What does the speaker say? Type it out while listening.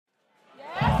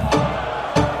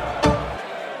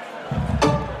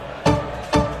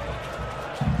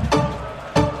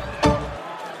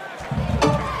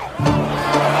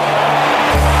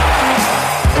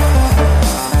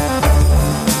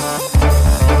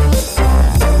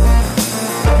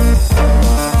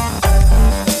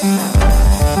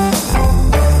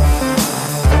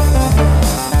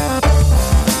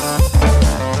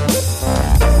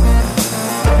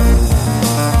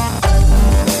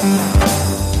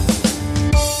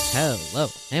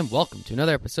Hello, and welcome to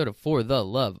another episode of For the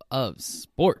Love of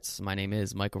Sports. My name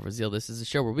is Michael Brazil. This is a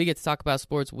show where we get to talk about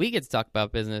sports, we get to talk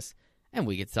about business, and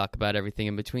we get to talk about everything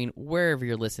in between. Wherever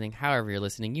you're listening, however you're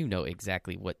listening, you know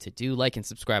exactly what to do. Like and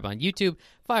subscribe on YouTube,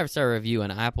 5-star review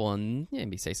on Apple, and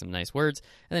maybe say some nice words,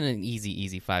 and then an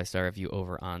easy 5-star review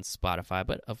over on Spotify.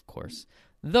 But of course,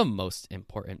 the most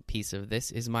important piece of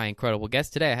this is my incredible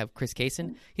guest. Today I have Chris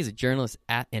Cason. He's a journalist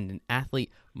and an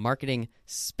athlete marketing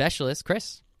specialist.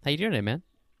 Chris, how you doing today, man?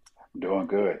 I'm doing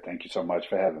good. Thank you so much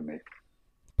for having me.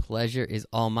 Pleasure is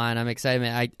all mine. I'm excited,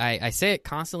 man. I say it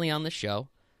constantly on the show,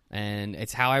 and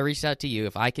it's how I reached out to you.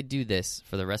 If I could do this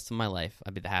for the rest of my life,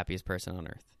 I'd be the happiest person on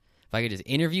earth. If I could just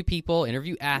interview people,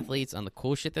 interview athletes on the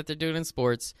cool shit that they're doing in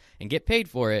sports, and get paid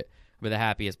for it, I'd be the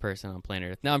happiest person on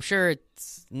planet Earth. Now, I'm sure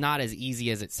it's not as easy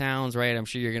as it sounds, right? I'm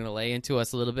sure you're going to lay into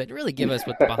us a little bit and really give us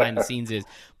what the behind the scenes is.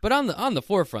 But on the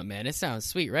forefront, man, it sounds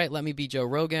sweet, right? Let me be Joe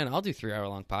Rogan. I'll do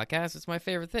 3-hour-long podcasts. It's my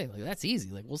favorite thing. Like, that's easy.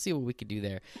 Like, we'll see what we could do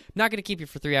there. I'm not going to keep you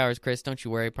for 3 hours, Chris. Don't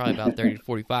you worry. Probably about 30 to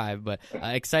 45, but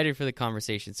excited for the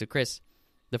conversation. So, Chris,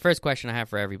 the first question I have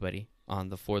for everybody on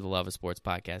the For the Love of Sports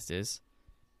podcast is,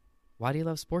 why do you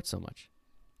love sports so much?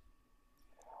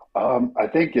 I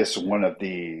think it's one of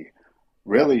the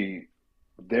really,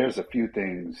 there's a few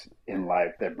things in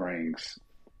life that brings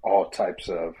all types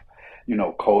of,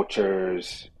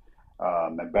 cultures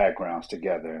and backgrounds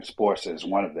together. And sports is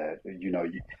one of that.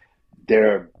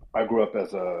 I grew up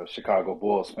as a Chicago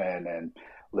Bulls fan, and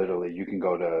literally you can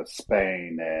go to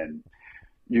Spain and,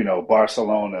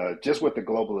 Barcelona, just with the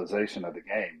globalization of the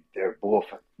game. There are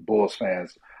Bulls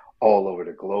fans all over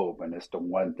the globe. And it's the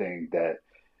one thing that,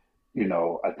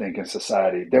 I think in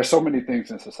society, there's so many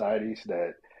things in societies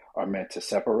that are meant to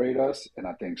separate us. And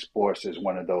I think sports is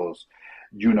one of those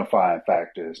unifying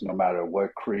factors, no matter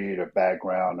what creed or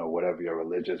background or whatever your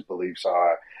religious beliefs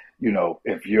are.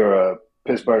 If you're a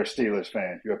Pittsburgh Steelers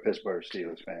fan, you're a Pittsburgh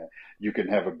Steelers fan. You can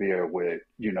have a beer with,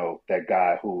 that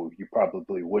guy who you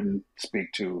probably wouldn't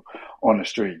speak to on the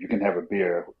street. You can have a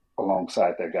beer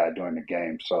alongside that guy during the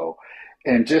game. So,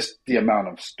 and just the amount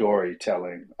of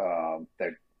storytelling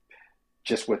that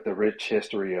just with the rich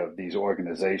history of these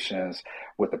organizations,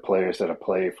 with the players that have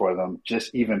played for them,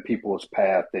 just even people's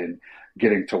path in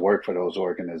getting to work for those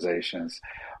organizations.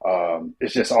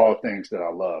 It's just all things that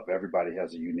I love. Everybody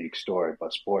has a unique story,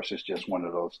 but sports is just one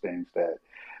of those things that,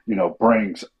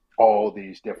 brings all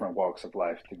these different walks of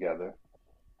life together.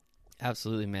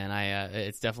 Absolutely, man.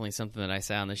 It's definitely something that I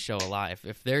say on this show a lot.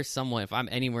 If there's someone, if I'm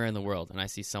anywhere in the world and I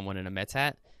see someone in a Mets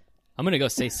hat, I'm going to go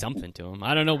say something to him.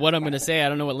 I don't know what I'm going to say. I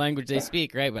don't know what language they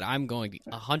speak, right? But I'm going to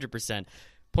 100%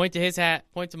 point to his hat,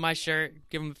 point to my shirt,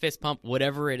 give him a fist pump,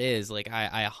 whatever it is. Like,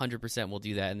 I 100% will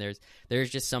do that. And there's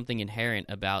just something inherent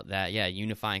about that,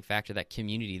 unifying factor, that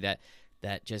community, that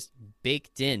just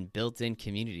built in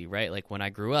community, right? Like when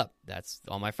I grew up, that's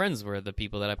all my friends were the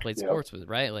people that I played sports with,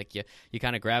 right? Like you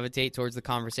kind of gravitate towards the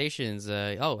conversations.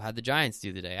 How'd the Giants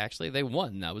do today? Actually, they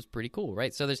won. That was pretty cool,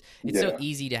 right? So it's so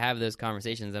easy to have those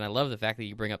conversations. And I love the fact that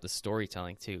you bring up the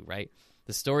storytelling too, right?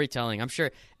 The storytelling. I'm sure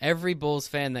every Bulls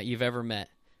fan that you've ever met,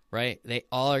 right? They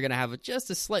all are going to have just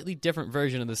a slightly different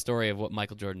version of the story of what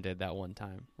Michael Jordan did that one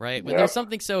time, right? But there's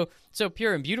something so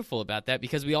pure and beautiful about that,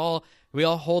 because we all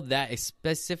hold that a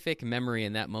specific memory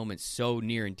in that moment so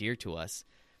near and dear to us,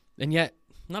 and yet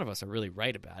none of us are really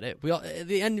right about it. We all, at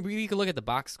the end, we can look at the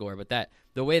box score, but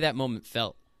the way that moment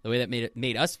felt, the way that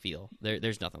made us feel,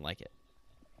 there's nothing like it.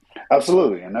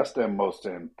 Absolutely, and that's the most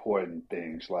important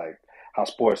things, like how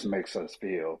sports makes us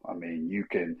feel. I mean,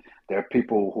 there are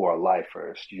people who are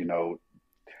lifers.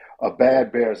 A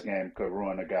bad Bears game could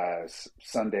ruin a guy's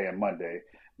Sunday and Monday,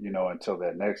 until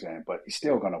that next game, but he's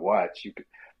still going to watch.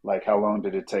 Like, how long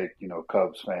did it take,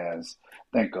 Cubs fans,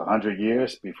 think 100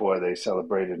 years before they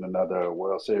celebrated another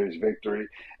World Series victory?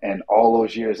 And all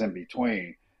those years in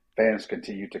between, fans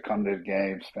continue to come to the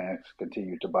games, fans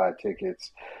continue to buy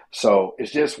tickets. So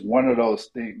it's just one of those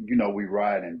things, we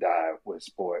ride and die with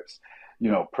sports,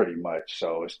 pretty much.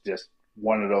 So it's just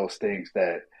one of those things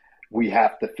that we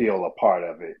have to feel a part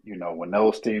of it. When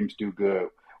those teams do good,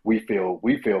 we feel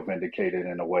vindicated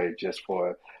in a way, just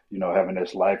for, having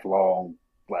this lifelong,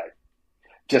 like,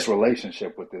 just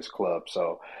relationship with this club.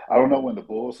 So I don't know when the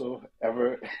Bulls will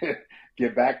ever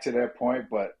get back to that point,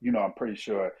 but, I'm pretty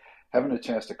sure, having a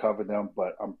chance to cover them,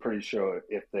 but I'm pretty sure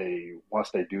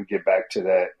once they do get back to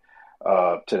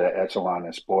that echelon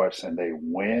in sports and they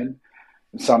win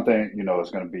something,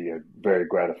 is going to be a very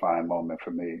gratifying moment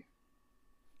for me.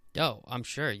 Oh, I'm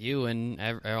sure you and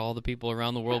all the people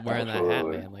around the world wearing that hat,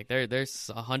 man. Like there's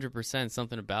 100%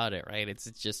 something about it, right? It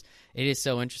is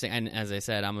so interesting. And as I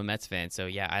said, I'm a Mets fan, so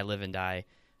yeah, I live and die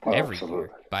Oh, every year absolutely.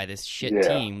 by this shit Yeah.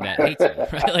 team that hates me,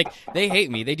 right? Like they hate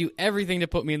me. They do everything to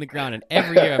put me in the ground, and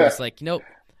every year I'm just like, nope.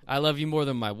 I love you more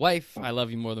than my wife. I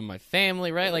love you more than my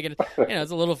family, right? Like,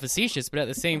 it's a little facetious, but at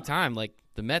the same time, like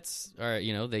the Mets are,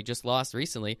 they just lost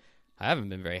recently. I haven't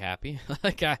been very happy.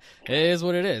 It is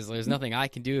what it is. There's nothing I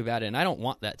can do about it, and I don't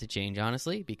want that to change,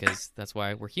 honestly, because that's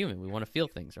why we're human. We want to feel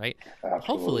things, right? But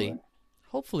Absolutely.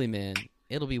 hopefully, man,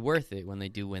 it'll be worth it when they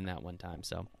do win that one time.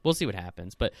 So we'll see what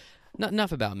happens. But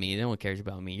enough about me. No one cares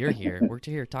about me. You're here. We're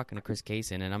here talking to Chris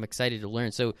Cason, and I'm excited to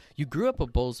learn. So you grew up a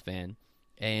Bulls fan,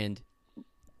 and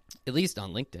at least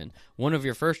on LinkedIn, one of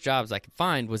your first jobs I could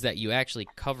find was that you actually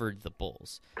covered the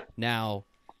Bulls. Now,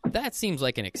 that seems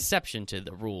like an exception to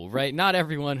the rule, right? Not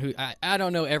everyone I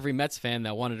don't know every Mets fan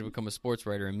that wanted to become a sports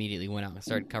writer immediately went out and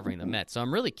started covering the Mets. So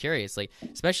I'm really curious, like,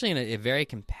 especially in a very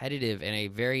competitive and a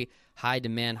very high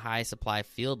demand, high supply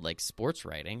field like sports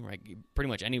writing, right? Pretty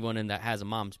much anyone that has a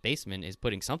mom's basement is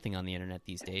putting something on the internet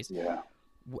these days. Yeah.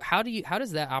 How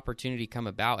does that opportunity come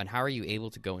about, and how are you able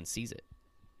to go and seize it?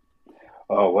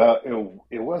 Oh, well,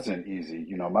 it wasn't easy.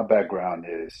 My background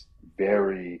is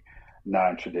very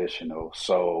non-traditional.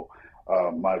 So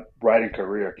my writing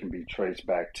career can be traced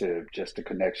back to just the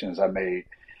connections I made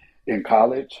in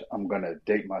college. I'm going to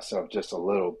date myself just a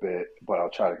little bit, but I'll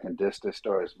try to condense this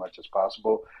story as much as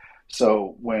possible.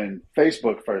 So when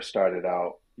Facebook first started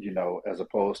out, as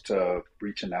opposed to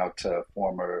reaching out to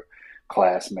former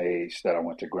classmates that I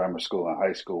went to grammar school and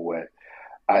high school with,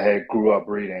 I had grew up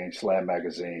reading Slam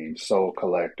Magazine, Soul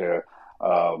Collector,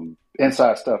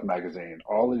 Inside Stuff Magazine,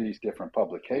 all of these different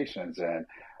publications, and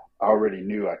I already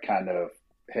knew I kind of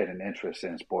had an interest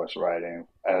in sports writing.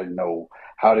 I didn't know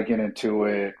how to get into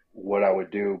it, what I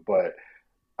would do, but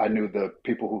I knew the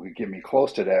people who could get me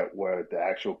close to that were the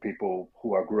actual people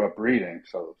who I grew up reading.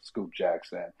 So Scoop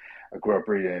Jackson, I grew up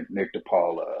reading Nick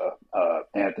DiPaula,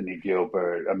 Anthony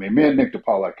Gilbert. I mean, me and Nick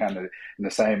DiPaula are kind of in the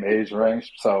same age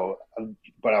range. So,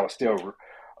 but I was still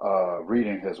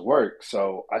reading his work.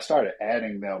 So I started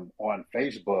adding them on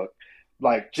Facebook,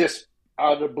 like just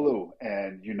out of the blue.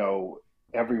 And,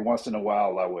 every once in a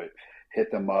while I would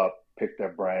hit them up, pick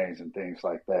their brains and things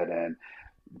like that. And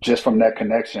just from that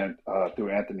connection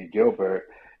through Anthony Gilbert,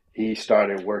 he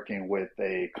started working with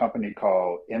a company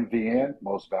called MVN,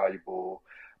 Most Valuable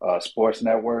Sports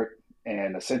Network.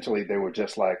 And essentially, they were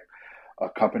just like a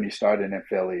company started in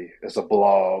Philly as a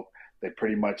blog. They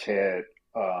pretty much had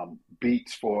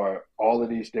beats for all of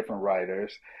these different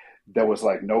writers. There was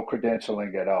like no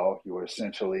credentialing at all. You were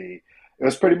essentially, it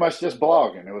was pretty much just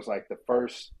blogging. It was like the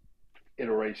first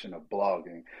iteration of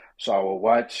blogging. So I will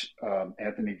watch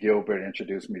Anthony Gilbert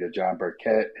introduce me to John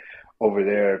Burkett over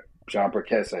there. John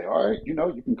Burkett say, all right,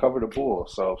 you can cover the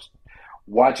Bulls. So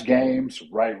watch games,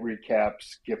 write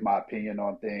recaps, give my opinion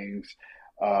on things.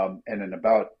 And in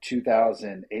about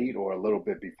 2008 or a little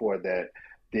bit before that,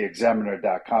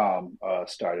 theexaminer.com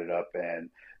started up, and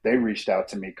they reached out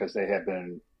to me because they had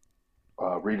been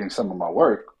reading some of my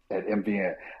work at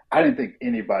MVN. I didn't think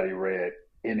anybody read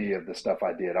any of the stuff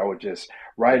I did. I would just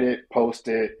write it, post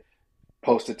it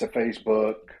to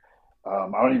Facebook. I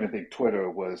don't even think Twitter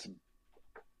was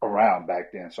around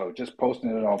back then. So just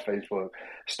posting it on Facebook,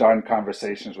 starting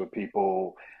conversations with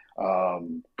people,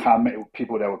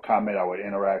 people that would comment, I would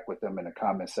interact with them in the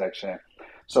comment section.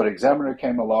 So the Examiner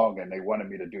came along and they wanted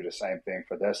me to do the same thing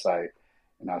for their site.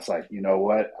 And I was like, you know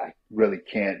what? I really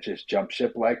can't just jump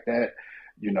ship like that.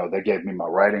 They gave me my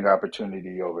writing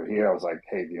opportunity over here. I was like,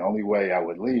 hey, the only way I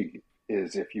would leave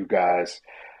is if you guys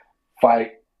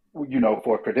fight,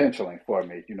 for credentialing for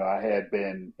me. I had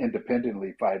been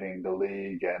independently fighting the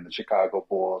league and the Chicago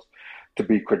Bulls to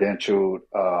be credentialed.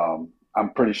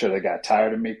 I'm pretty sure they got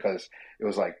tired of me because it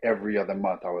was like every other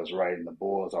month I was writing the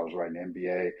Bulls, I was writing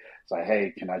NBA. It's like,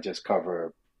 hey, can I just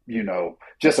cover,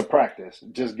 just a practice?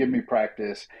 Just give me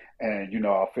practice and,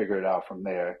 I'll figure it out from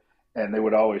there. And they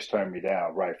would always turn me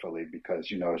down, rightfully, because,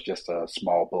 it's just a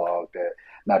small blog that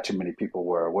not too many people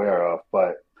were aware of.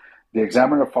 But the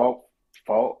Examiner fought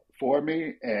for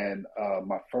me. And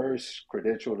my first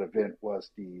credentialed event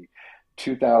was the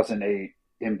 2008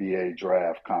 NBA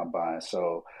Draft Combine.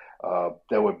 So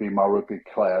that would be my rookie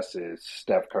classes: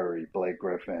 Steph Curry, Blake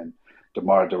Griffin,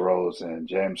 DeMar DeRozan,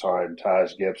 James Harden,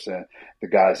 Taj Gibson, the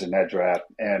guys in that draft.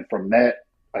 And from that,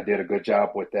 I did a good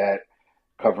job with that,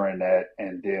 covering that.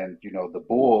 And then, the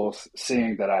Bulls,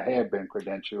 seeing that I had been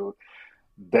credentialed,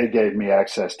 they gave me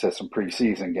access to some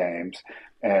preseason games.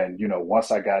 And,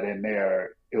 once I got in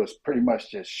there, it was pretty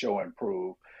much just show and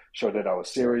prove, show that I was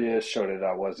serious, show that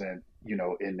I wasn't,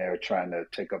 in there trying to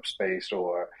take up space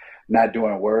or not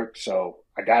doing work. So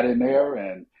I got in there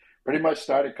and pretty much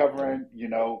started covering,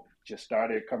 just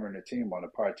started covering the team on a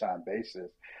part-time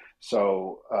basis.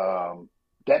 So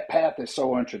that path is so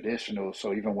untraditional.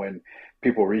 So even when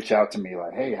people reach out to me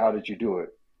like, "Hey, how did you do it?"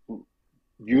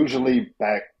 Usually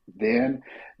back then,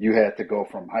 you had to go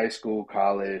from high school,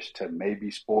 college to maybe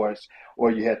sports,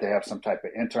 or you had to have some type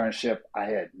of internship. I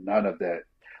had none of that,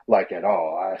 like at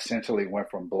all. I essentially went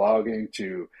from blogging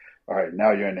to, all right,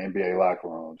 now you're in the NBA locker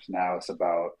rooms. Now it's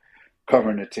about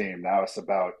covering the team. Now it's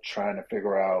about trying to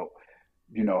figure out,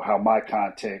 how my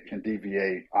content can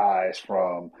deviate eyes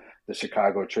from the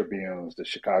Chicago Tribunes, the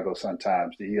Chicago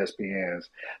Sun-Times, the ESPNs,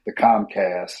 the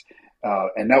Comcast,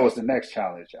 and that was the next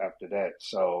challenge after that.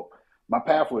 So my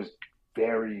path was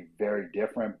very, very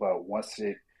different. But once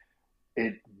it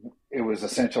it was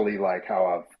essentially like how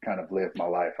I've kind of lived my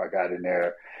life. I got in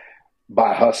there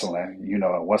by hustling,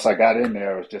 and once I got in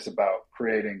there, it was just about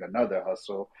creating another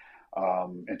hustle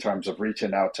in terms of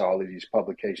reaching out to all of these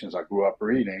publications I grew up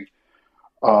reading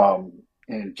um,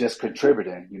 and just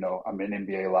contributing. I'm in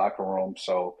NBA locker room,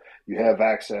 so you have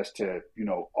access to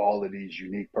all of these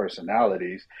unique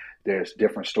personalities. There's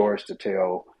different stories to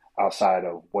tell outside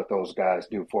of what those guys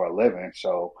do for a living.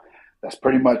 So that's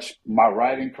pretty much my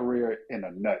writing career in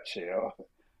a nutshell.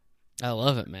 I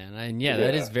love it, man. And yeah,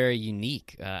 that is Yeah. very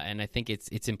unique. And I think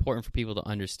it's important for people to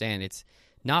understand it's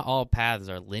not all paths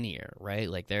are linear, right?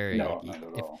 Like there, No, not at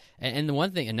if all. and the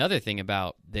one thing, another thing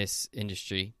about this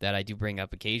industry that I do bring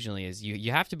up occasionally is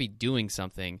you have to be doing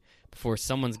something before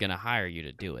someone's going to hire you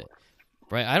to do it.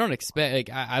 Right, I don't expect. Like,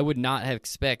 I would not have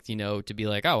expect to be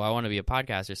like, oh, I want to be a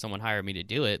podcaster. Someone hired me to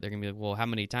do it. They're gonna be like, well, how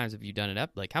many times have you done it?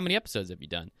 Like, how many episodes have you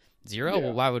done? Zero. Well,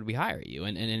 Yeah. why would we hire you?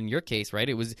 And in your case, right,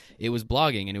 it was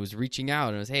blogging and it was reaching out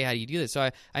and it was, hey, how do you do this? So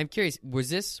I'm curious, was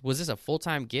this a full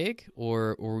time gig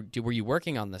were you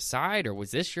working on the side or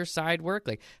was this your side work?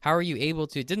 Like, how are you able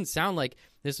to? It didn't sound like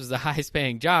this was the highest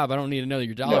paying job. I don't need to know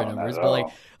your dollar No, not numbers, at but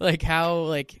all.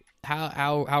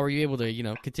 how are you able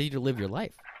to continue to live your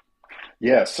life?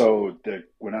 Yeah, so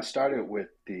when I started with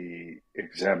the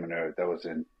Examiner, that was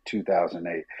in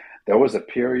 2008, there was a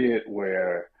period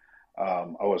where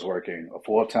I was working a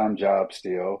full-time job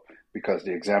still because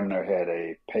the Examiner had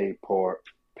a pay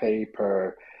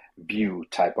per view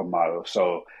type of model.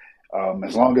 So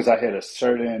as long as I hit a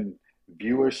certain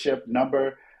viewership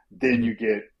number, then Hmm. you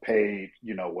get paid,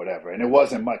 whatever. And it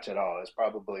wasn't much at all. It's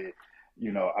probably,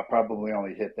 I probably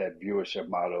only hit that viewership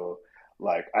model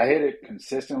like I hit it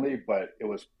consistently, but it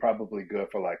was probably good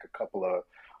for like a couple of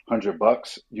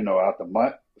 $100, out the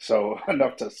month. So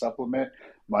enough to supplement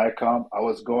my income. I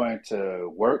was going to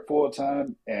work full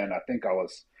time, and I think I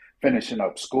was finishing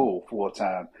up school full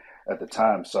time at the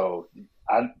time. So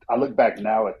I look back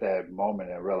now at that moment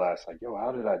and realize like, yo,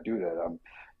 how did I do that?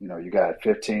 You got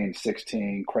 15,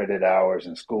 16 credit hours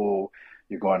in school.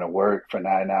 You're going to work for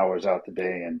 9 hours out the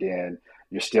day, and then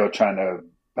you're still trying to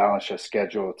balance your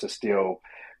schedule to still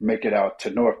make it out to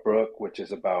Northbrook, which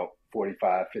is about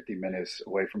 45, 50 minutes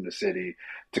away from the city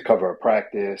to cover a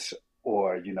practice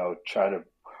or, try to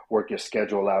work your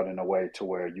schedule out in a way to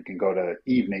where you can go to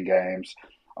evening games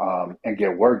and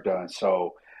get work done.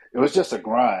 So it was just a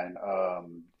grind.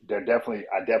 I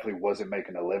definitely wasn't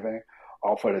making a living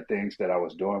off of the things that I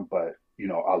was doing, but,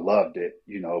 I loved it,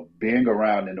 being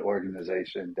around an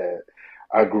organization that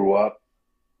I grew up,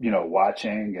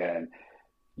 watching and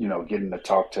getting to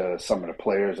talk to some of the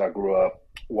players I grew up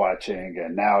watching.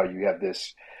 And now you have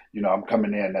this, I'm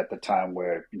coming in at the time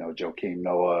where, Joakim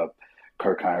Noah,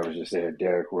 Kirk Heinrich is there,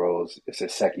 Derrick Rose, it's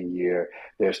his second year.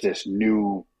 There's this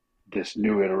new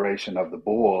iteration of the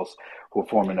Bulls who are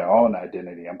forming their own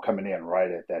identity. I'm coming in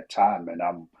right at that time and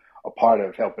I'm a part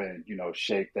of helping,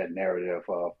 shape that narrative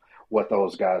of what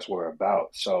those guys were about.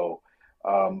 So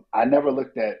I never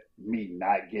looked at me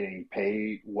not getting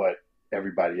paid what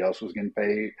everybody else was getting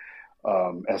paid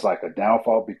as like a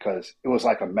downfall because it was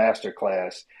like a master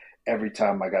class every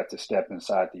time I got to step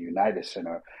inside the United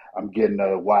Center. I'm getting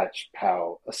to watch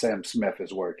how a Sam Smith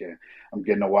is working. I'm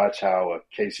getting to watch how a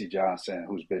Casey Johnson,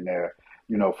 who's been there,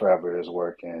 forever, is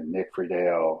working. Nick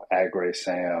Friedel, Agre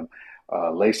Sam,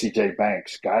 Lacey J.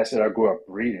 Banks, guys that I grew up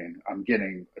reading. I'm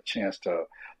getting a chance to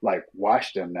like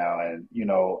watch them now, and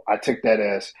I took that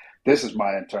as this is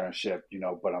my internship,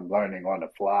 but I'm learning on the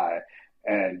fly,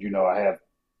 and I have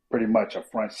pretty much a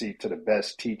front seat to the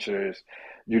best teachers,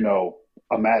 you know,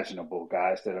 imaginable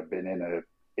guys that have been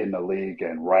in the league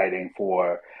and writing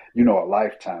for, a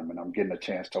lifetime. And I'm getting a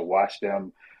chance to watch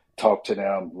them, talk to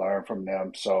them, learn from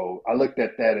them. So I looked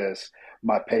at that as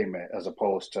my payment as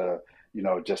opposed to,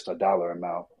 just a dollar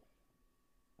amount.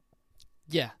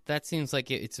 Yeah, that seems like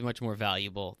it's much more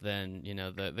valuable than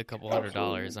the couple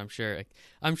 $100. Absolutely.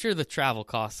 I'm sure the travel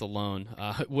costs alone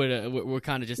would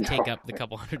kind of just take up the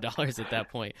couple $100 at that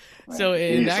point. So Man,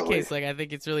 in that easily. case, like I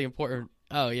think it's really important.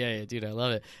 Oh yeah, yeah, dude, I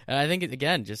love it. And I think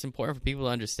again, just important for people to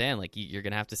understand, like you're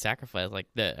gonna have to sacrifice,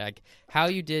 like how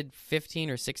you did 15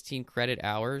 or 16 credit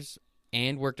hours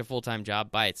and worked a full time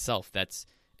job by itself. That's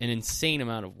an insane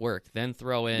amount of work. Then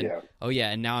throw in, Yeah. oh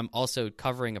yeah, and now I'm also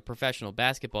covering a professional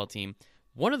basketball team,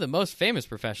 one of the most famous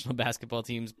professional basketball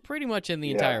teams pretty much in the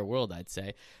Yeah. entire world, I'd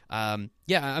say.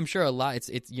 Yeah, I'm sure a lot.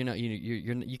 It's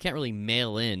you can't really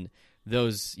mail in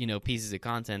those pieces of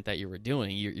content that you were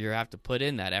doing. You have to put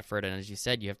in that effort, and as you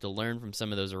said, you have to learn from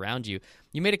some of those around you.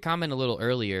 You made a comment a little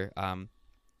earlier,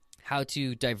 how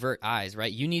to divert eyes,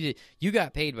 right? You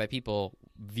got paid by people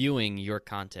viewing your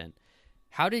content.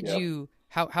 How did Yep. you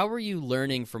how were you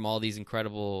learning from all these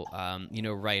incredible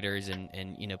writers and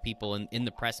people in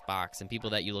the press box and people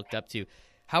that you looked up to?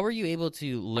 How were you able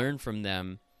to learn from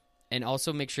them and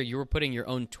also make sure you were putting your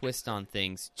own twist on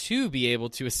things to be able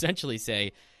to essentially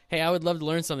say, hey, I would love to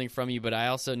learn something from you, but I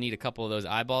also need a couple of those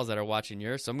eyeballs that are watching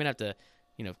yours, so I'm gonna have to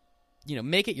you know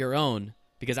make it your own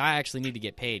because I actually need to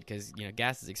get paid because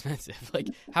gas is expensive. Like,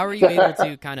 how are you able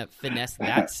to kind of finesse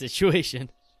that situation?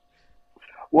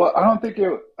 Well, I don't think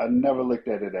I never looked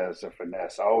at it as a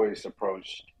finesse. I always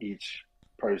approached each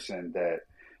person that,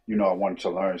 I wanted to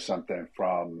learn something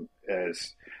from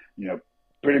as, you know,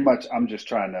 pretty much I'm just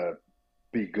trying to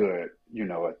be good,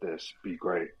 at this, be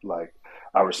great. Like,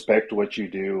 I respect what you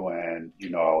do and,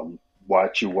 I'll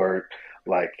watch you work.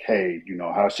 Like, hey,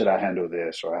 how should I handle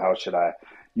this? Or how should I,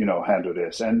 handle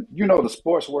this? And, the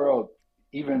sports world,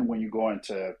 even when you go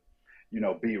into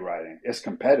beat writing. It's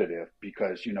competitive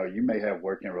because, you may have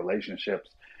working relationships,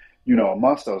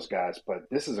 amongst those guys, but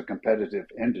this is a competitive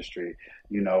industry.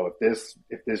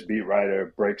 If this beat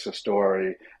writer breaks a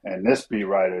story and this beat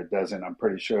writer doesn't, I'm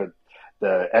pretty sure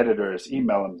the editor is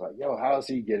emailing like, yo, how's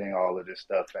he getting all of this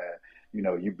stuff at?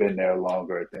 You've been there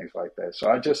longer, things like that. So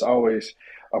I just always,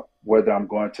 whether I'm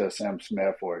going to Sam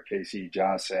Smith or Casey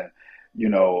Johnson,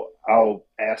 I'll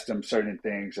ask them certain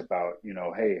things about,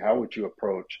 hey, how would you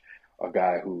approach a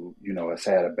guy who has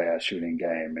had a bad shooting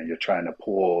game, and you're trying to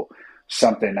pull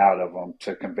something out of him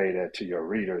to convey that to your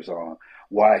readers on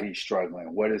why he's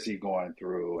struggling, what is he going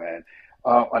through, and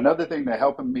another thing that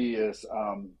helping me is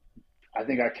I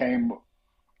think I came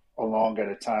along at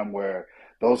a time where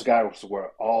those guys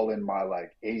were all in my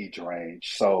like age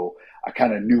range. So I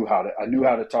kind of knew how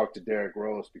to talk to Derrick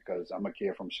Rose because I'm a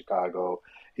kid from Chicago.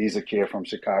 He's a kid from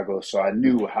Chicago. So I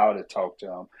knew how to talk to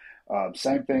him.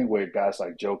 Same thing with guys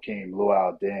like Joakim,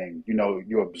 Luau Deng.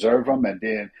 You observe them and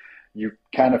then you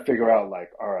kind of figure out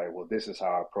like, all right, well, this is how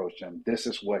I approach him. This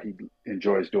is what he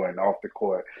enjoys doing off the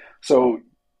court. So,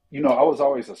 I was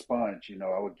always a sponge.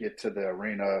 I would get to the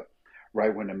arena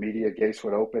right when the media gates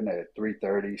would open at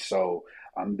 3:30. So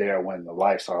I'm there when the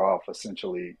lights are off,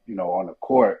 essentially, on the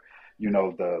court.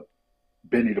 The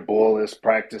Benny the Bull is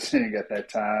practicing at that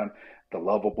time. The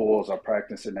Lover Bulls are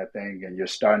practicing that thing, and you're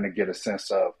starting to get a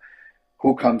sense of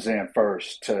who comes in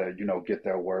first to, get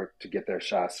their work, to get their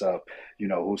shots up,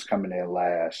 who's coming in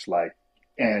last. Like,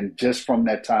 and just from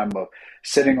that time of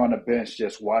sitting on the bench,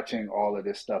 just watching all of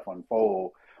this stuff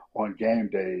unfold on game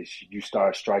days, you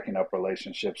start striking up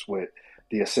relationships with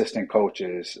the assistant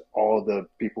coaches, all the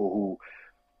people who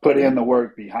put in the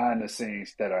work behind the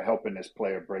scenes that are helping this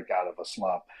player break out of a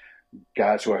slump,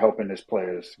 guys who are helping these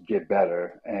players get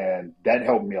better. And that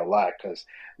helped me a lot because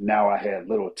now I had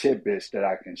little tidbits that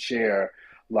I can share,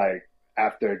 like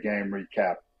after a game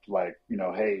recap, like,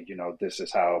 hey, this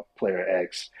is how player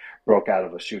X broke out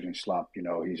of a shooting slump.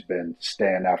 He's been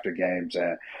staying after games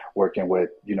and working with,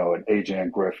 an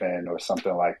Adrian Griffin or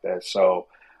something like that. So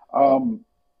um,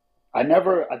 I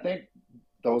think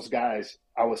those guys,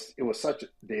 it was such,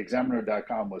 the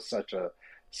examiner.com was such a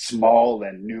small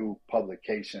and new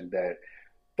publication that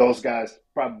those guys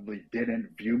probably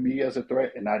didn't view me as a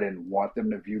threat, and I didn't want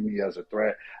them to view me as a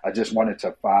threat. I just wanted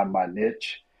to find my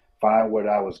niche, find what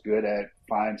I was good at,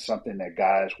 find something that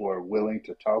guys were willing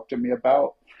to talk to me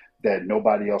about that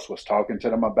nobody else was talking to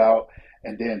them about,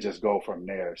 and then just go from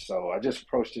there. So I just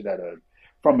approached it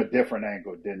from a different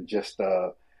angle than just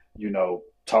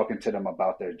talking to them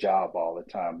about their job all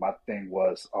the time. My thing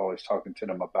was always talking to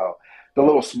them about the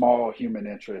little small human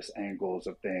interest angles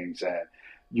of things, and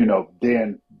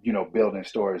then building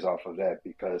stories off of that.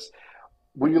 Because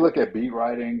when you look at beat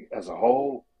writing as a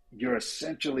whole, you're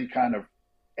essentially kind of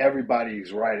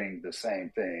everybody's writing the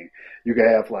same thing. You can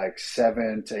have like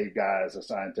 7 to 8 guys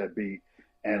assigned to a beat,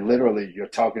 and literally you're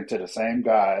talking to the same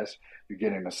guys, you're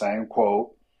getting the same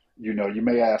quote, You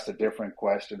may ask a different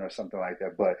question or something like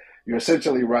that, but you're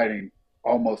essentially writing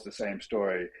almost the same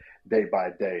story day by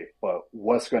day. But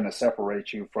what's going to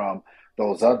separate you from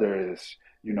those others?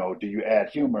 Do you add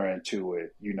humor into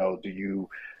it? Do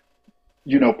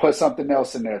you put something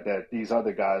else in there that these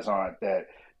other guys aren't, that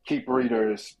keep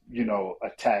readers,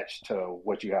 attached to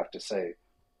what you have to say.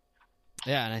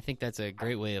 Yeah, and I think that's a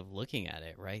great way of looking at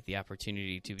it, right? The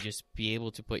opportunity to just be able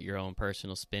to put your own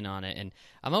personal spin on it. And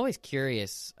I'm always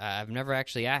curious. I've never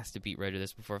actually asked a beat writer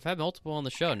this before. I've had multiple on the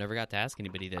show, never got to ask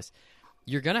anybody this.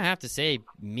 You're going to have to say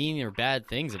mean or bad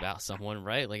things about someone,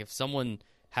 right? Like if someone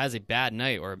has a bad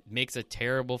night or makes a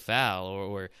terrible foul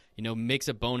or makes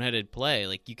a boneheaded play,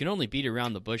 like you can only beat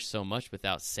around the bush so much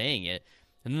without saying it.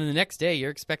 And then the next day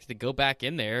you're expected to go back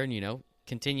in there and,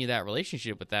 continue that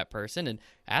relationship with that person. And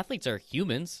athletes are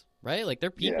humans, right? Like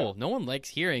they're people. Yeah. No one likes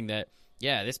hearing that,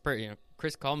 yeah, this person,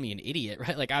 Chris called me an idiot,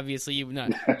 right? Like obviously you're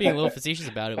not being a little facetious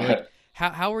about it, but like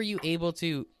how are you able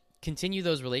to continue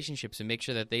those relationships and make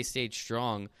sure that they stayed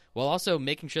strong while also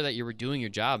making sure that you were doing your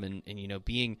job and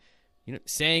being,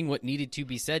 saying what needed to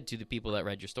be said to the people that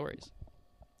read your stories?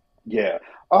 Yeah.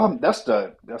 That's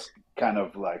kind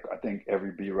of like, I think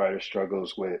every beat writer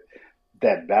struggles with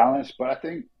that balance, but I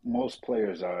think most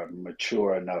players are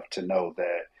mature enough to know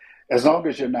that as long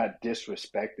as you're not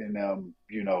disrespecting them,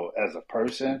 as a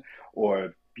person,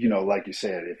 or, like you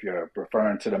said, if you're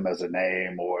referring to them as a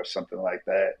name or something like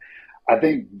that, I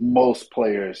think most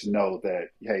players know that,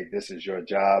 hey, this is your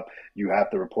job. You have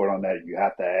to report on that. You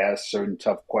have to ask certain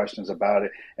tough questions about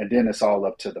it. And then it's all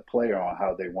up to the player on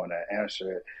how they want to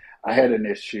answer it. I had an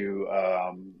issue,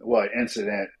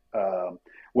 incident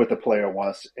with a player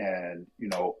once, and,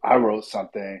 I wrote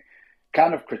something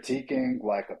kind of critiquing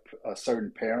like a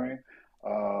certain pairing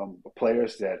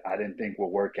players that I didn't think would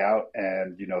work out.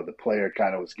 And, the player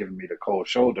kind of was giving me the cold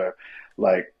shoulder,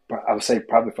 like I would say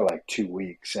probably for like 2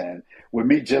 weeks. And with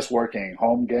me just working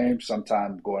home games,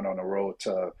 sometimes going on the road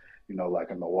to,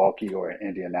 like in Milwaukee or in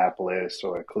Indianapolis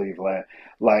or Cleveland,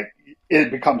 like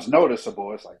it becomes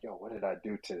noticeable. It's like, yo, what did I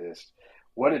do to this?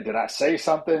 Did I say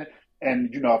something?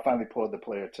 And, I finally pulled the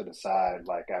player to the side,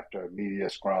 like after a media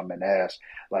scrum, and asked,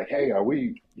 like, hey, are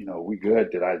we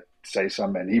good? Did I say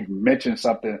something? And he mentioned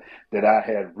something that I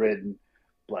had written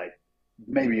like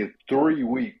maybe 3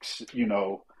 weeks,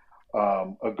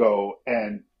 ago.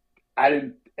 And I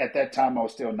didn't, at that time, I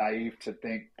was still naive to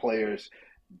think players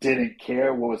didn't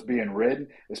care what was being written,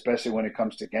 especially when it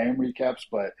comes to game recaps.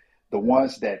 But the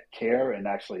ones that care and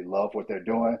actually love what they're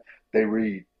doing, they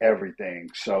read everything.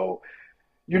 So,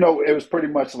 it was pretty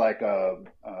much like,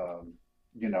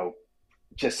 you know,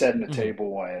 just setting the Mm-hmm.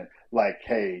 table and like,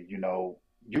 hey,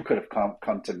 you could have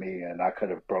come to me and I could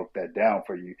have broke that down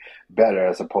for you better,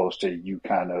 as opposed to you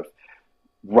kind of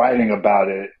writing about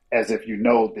it as if you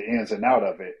know the ins and out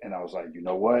of it. And I was like, you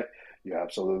know what? You're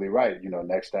absolutely right.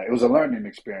 Next time, it was a learning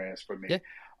experience for Yeah.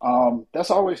 me.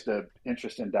 That's always the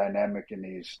interesting dynamic in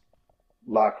these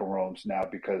locker rooms now,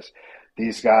 because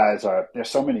these guys there's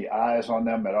so many eyes on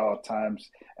them at all times.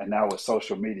 And now with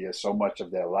social media, so much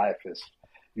of their life is,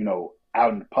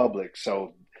 out in public.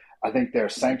 So I think their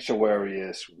sanctuary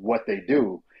is what they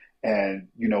do. And,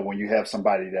 when you have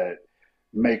somebody that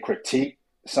may critique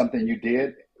something you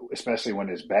did, especially when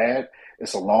it's bad,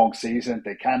 it's a long season,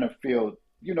 they kind of feel,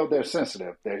 they're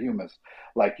sensitive, they're humans,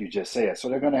 like you just said. So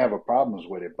they're going to have a problems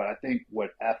with it. But I think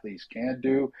what athletes can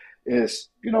do is,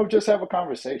 just have a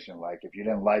conversation. Like if you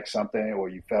didn't like something or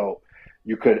you felt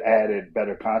you could add a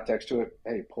better context to it,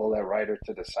 hey, pull that writer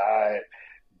to the side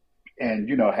and,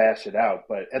 hash it out.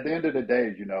 But at the end of the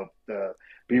day, the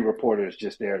beat reporter is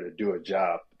just there to do a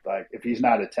job. Like if he's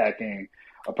not attacking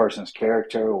a person's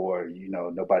character, or,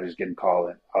 nobody's getting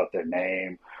called out their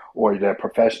name, or their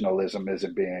professionalism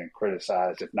isn't being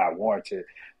criticized if not warranted,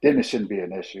 then it shouldn't be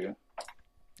an issue.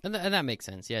 And that makes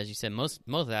sense. Yeah, as you said, most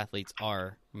athletes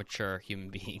are mature human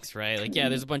beings, right? Like, yeah,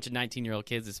 there's a bunch of 19-year-old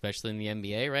kids, especially in the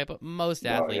NBA, right? But most Oh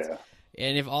athletes, yeah.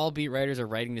 and if all beat writers are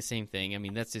writing the same thing, I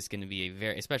mean, that's just going to be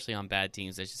especially on bad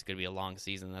teams, that's just going to be a long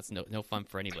season. That's no fun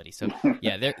for anybody. So,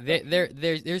 yeah,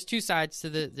 there's two sides to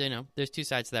there's two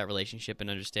sides to that relationship, and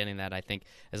understanding that, I think,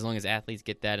 as long as athletes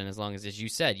get that, and as long as you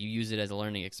said, you use it as a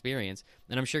learning experience,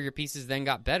 and I'm sure your pieces then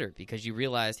got better because you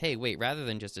realized, hey, wait, rather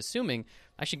than just assuming,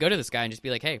 I should go to this guy and just be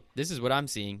like, hey, this is what I'm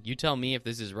seeing. You tell me if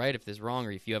this is right, if this is wrong,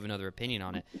 or if you have another opinion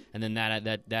on it. And then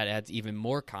that adds even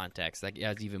more context. That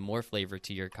adds even more flavor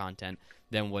to your content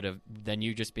than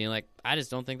you just being like, I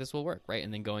just don't think this will work, right?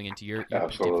 And then going into your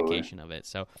Absolutely. beautification of it.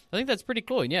 So I think that's pretty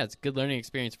cool. And yeah, it's a good learning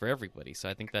experience for everybody. So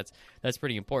I think that's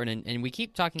pretty important. And we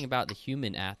keep talking about the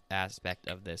human aspect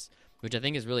of this, which I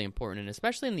think is really important. And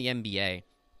especially in the NBA,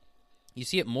 you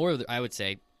see it more, I would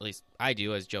say, at least I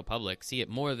do as Joe Public, see it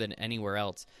more than anywhere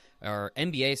else. Our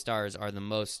NBA stars are the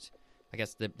most, I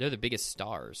guess they're the biggest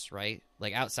stars, right?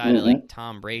 Like outside of like Mm-hmm.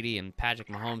 Tom Brady and Patrick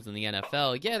Mahomes in the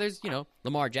NFL, yeah, there's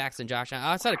Lamar Jackson, Josh Allen.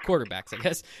 Outside of quarterbacks, I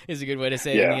guess is a good way to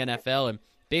say it in the Yeah, NFL. And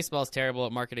baseball's terrible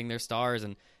at marketing their stars.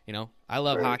 And I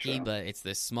love very hockey, true. but it's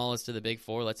the smallest of the big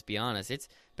four. Let's be honest. It's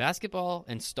basketball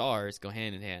and stars go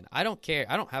hand in hand. I don't care.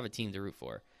 I don't have a team to root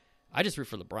for. I just root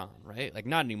for LeBron, right? Like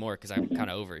not anymore because I'm kind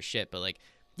of over his shit, but like.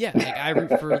 Yeah, like I root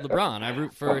for LeBron. I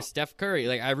root for Steph Curry.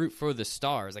 Like I root for the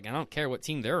stars. Like I don't care what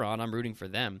team they're on. I'm rooting for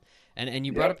them. And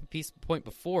you brought Yep. up a point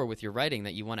before with your writing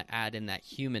that you want to add in that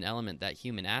human element, that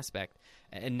human aspect.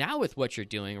 And now with what you're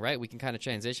doing, right, we can kind of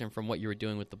transition from what you were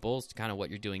doing with the Bulls to kind of what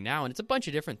you're doing now. And it's a bunch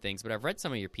of different things, but I've read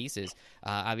some of your pieces.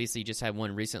 Obviously, you just had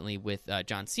one recently with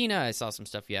John Cena. I saw some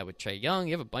stuff you had with Trey Young.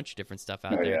 You have a bunch of different stuff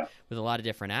out Oh there yeah. with a lot of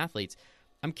different athletes.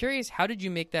 I'm curious, how did you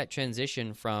make that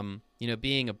transition from,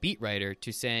 being a beat writer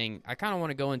to saying, I kind of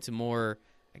want to go into more,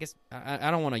 I guess,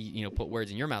 I don't want to, put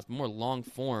words in your mouth, but more long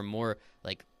form, more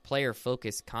like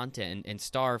player-focused content and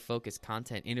star-focused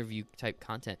content, interview-type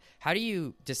content. How do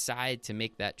you decide to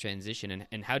make that transition,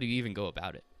 and how do you even go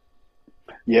about it?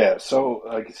 Yeah. So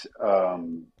like I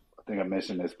think I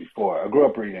mentioned this before. I grew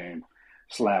up reading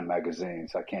slam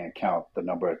magazines. I can't count the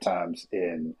number of times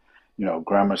in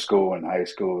grammar school and high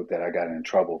school that I got in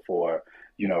trouble for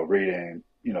reading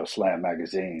slam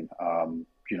magazine.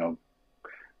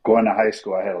 Going to high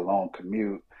school, I had a long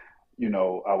commute.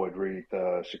 I would read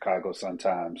the Chicago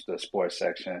Sun-Times, the sports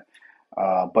section.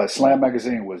 But Slam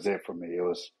Magazine was it for me.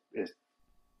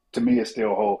 To me, it's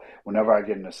still whole. Whenever I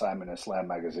get an assignment in Slam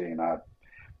Magazine, I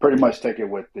pretty much take it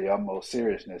with the utmost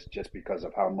seriousness just because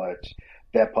of how much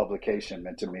that publication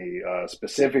meant to me.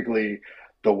 Specifically,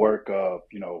 the work of,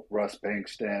 Russ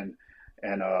Bankston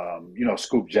and,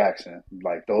 Scoop Jackson.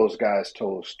 Like those guys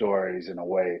told stories in a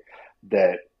way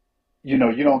that you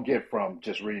don't get from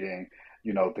just reading,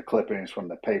 the clippings from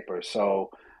the paper. So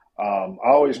I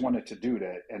always wanted to do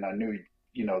that. And I knew,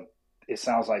 it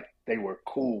sounds like they were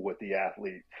cool with the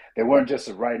athlete. They weren't just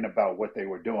writing about what they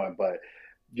were doing, but,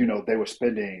 they were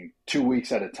spending 2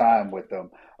 weeks at a time with them.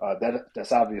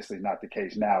 That's obviously not the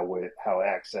case now with how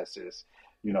access is,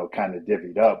 kind of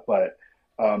divvied up. But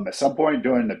at some point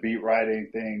during the beat writing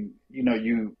thing,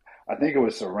 I think it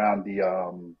was around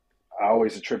I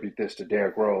always attribute this to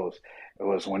Derrick Rose. It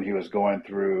was when he was going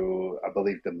through, I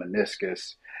believe, the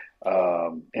meniscus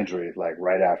injury, like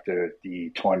right after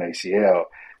the torn ACL.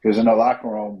 He was in the locker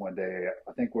room one day.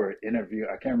 I think we were interviewing.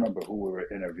 I can't remember who we were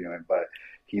interviewing, but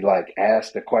he like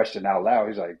asked the question out loud.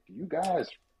 He's like, "Do you guys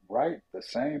write the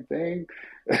same thing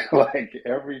like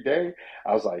every day?"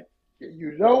 I was like,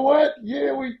 "You know what?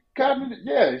 Yeah, we kind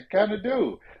of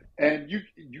do." And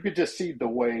you could just see the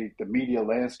way the media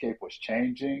landscape was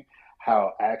changing,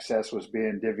 how access was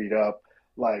being divvied up.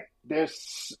 Like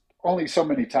there's only so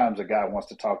many times a guy wants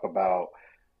to talk about.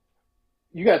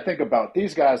 You got to think about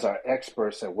these guys are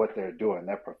experts at what they're doing.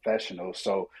 They're professionals.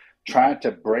 So trying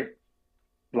to break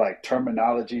like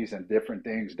terminologies and different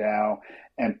things down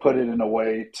and put it in a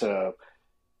way to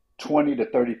 20 to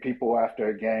 30 people after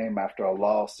a game, after a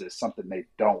loss, is something they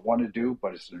don't want to do,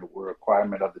 but it's a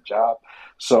requirement of the job.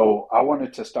 So I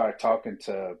wanted to start talking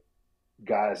to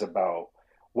guys about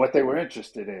what they were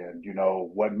interested in,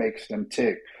 what makes them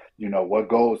tick, what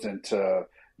goes into,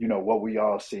 what we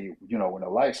all see, when the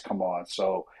lights come on.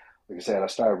 So, like I said, I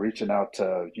started reaching out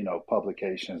to,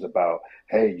 publications about,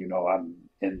 hey, I'm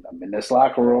in this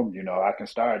locker room, I can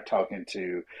start talking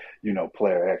to,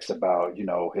 player X about,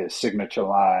 his signature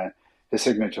line, his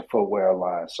signature footwear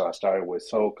line. So I started with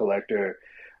Soul Collector,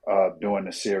 doing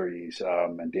the series,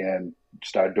 and then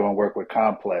started doing work with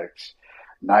Complex,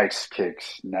 Nice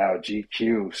Kicks, now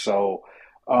GQ. So,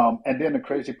 and then the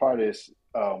crazy part is,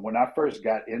 when I first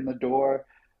got in the door,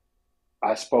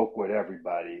 I spoke with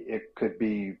everybody. It could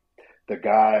be the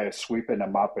guy sweeping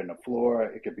and mopping the floor.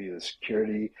 It could be the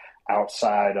security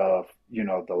outside of,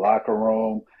 the locker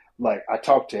room. Like I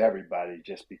talked to everybody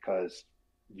just because,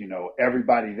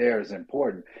 everybody there is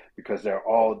important because they're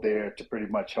all there to pretty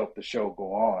much help the show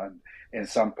go on in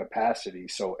some capacity.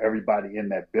 So everybody in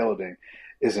that building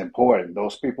is important.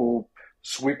 Those people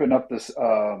sweeping up the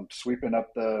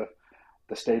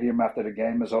stadium after the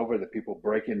game is over, the people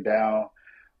breaking down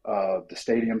the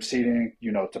stadium seating,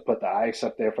 to put the ice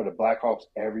up there for the Blackhawks,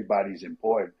 everybody's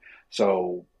important.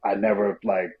 So I never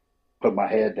like put my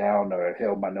head down or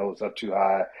held my nose up too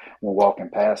high when walking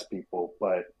past people.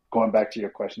 But going back to your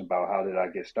question about how did I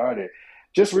get started,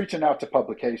 just reaching out to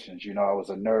publications. I was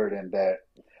a nerd in that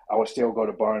I would still go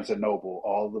to Barnes and Noble,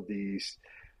 all of these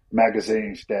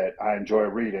magazines that I enjoy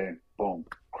reading. Boom,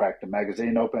 crack the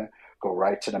magazine open, go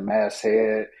right to the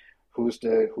masthead. Who's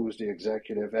the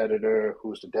executive editor?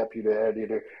 Who's the deputy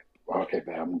editor? Okay,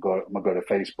 man, I'm gonna go to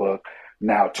Facebook,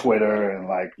 now Twitter, and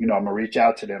like, I'm gonna reach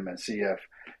out to them and see if,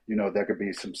 there could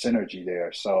be some synergy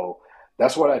there. So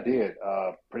that's what I did.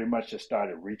 Pretty much just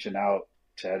started reaching out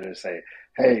to editors, say,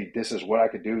 hey, this is what I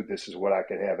could do. This is what I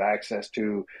could have access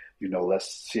to.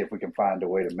 Let's see if we can find a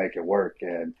way to make it work.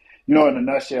 And, in a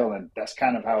nutshell, and that's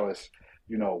kind of how it's,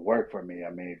 worked for me.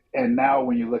 I mean, and now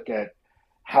when you look at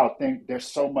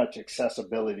there's so much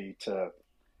accessibility to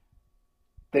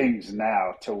things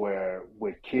now, to where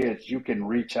with kids, you can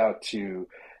reach out to,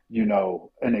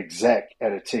 an exec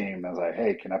at a team and like,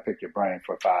 hey, can I pick your brain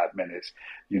for 5 minutes?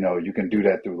 You can do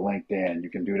that through LinkedIn. You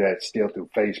can do that still through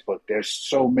Facebook. There's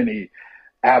so many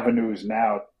avenues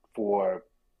now for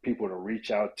people to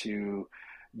reach out to,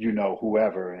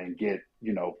 whoever, and get,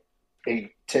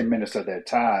 8-10 minutes of their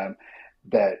time.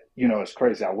 That, it's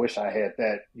crazy. I wish I had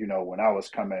that, when I was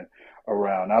coming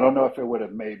around. I don't know if it would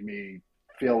have made me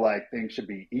feel like things should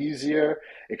be easier.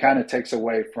 It kind of takes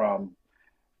away from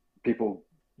people,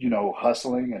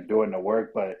 hustling and doing the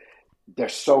work, but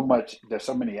there's so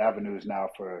many avenues now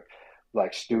for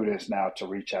like students now to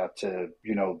reach out to,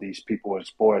 these people in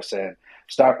sports and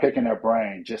start picking their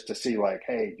brain just to see like,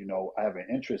 hey, I have an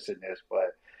interest in this,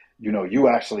 but you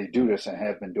actually do this and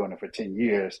have been doing it for 10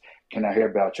 years. Can I hear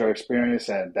about your experience?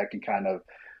 And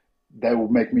that will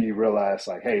make me realize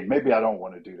like, hey, maybe I don't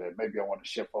want to do that. Maybe I want to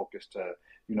shift focus to,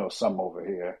 some over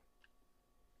here.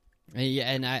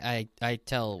 Yeah, and I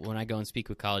tell, when I go and speak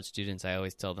with college students, I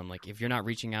always tell them, like, if you're not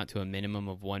reaching out to a minimum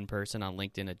of one person on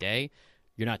LinkedIn a day,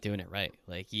 you're not doing it right.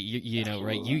 Like, you know,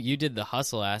 right? You did the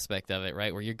hustle aspect of it,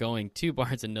 right? Where you're going to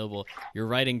Barnes & Noble, you're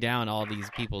writing down all these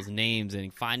people's names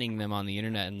and finding them on the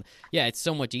internet. And, yeah, it's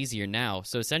so much easier now.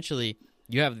 So, essentially,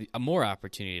 you have a more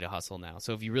opportunity to hustle now.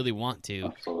 So if you really want to,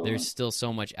 Absolutely. There's still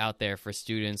so much out there for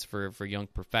students, for young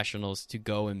professionals to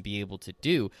go and be able to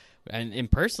do. And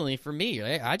personally, for me,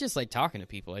 I just like talking to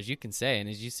people, as you can say. And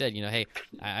as you said, hey,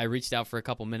 I reached out for a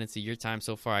couple minutes of your time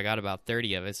so far. I got about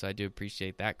 30 of it, so I do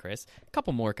appreciate that, Chris. A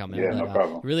couple more coming. Yeah, but, no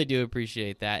problem. Really do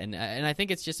appreciate that. And I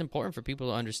think it's just important for people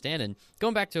to understand. And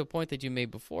going back to a point that you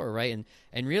made before, right,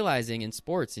 and realizing in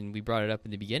sports, and we brought it up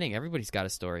in the beginning, everybody's got a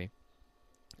story.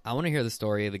 I want to hear the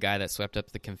story of the guy that swept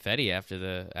up the confetti after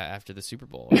the Super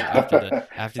Bowl, after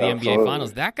the NBA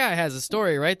Finals. That guy has a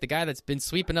story, right? The guy that's been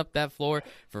sweeping up that floor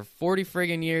for 40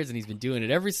 friggin' years, and he's been doing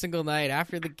it every single night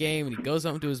after the game, and he goes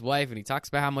home to his wife, and he talks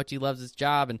about how much he loves his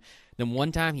job, and then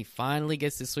one time he finally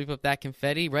gets to sweep up that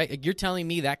confetti, right? You're telling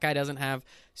me that guy doesn't have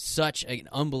such an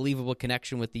unbelievable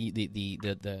connection with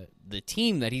the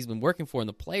team that he's been working for and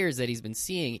the players that he's been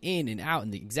seeing in and out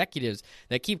and the executives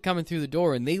that keep coming through the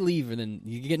door and they leave and then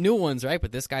you get new ones, right?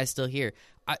 But this guy's still here.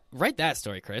 Write that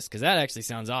story, Chris, because that actually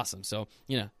sounds awesome. So,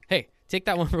 hey, take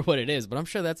that one for what it is. But I'm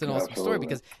sure that's an awesome story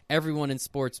because everyone in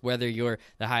sports, whether you're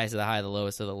the highest of the high, the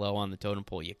lowest of the low on the totem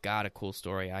pole, you got a cool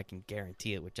story. I can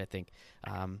guarantee it, which I think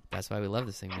that's why we love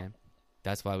this thing, man.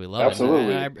 That's why we love it.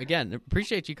 And I, again,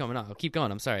 appreciate you coming on. I'll keep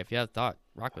going. I'm sorry. If you have a thought,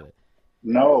 rock with it.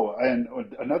 No, and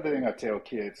another thing I tell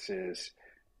kids is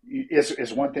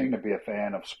it's one thing to be a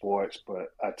fan of sports,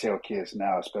 but I tell kids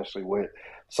now, especially with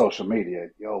social media,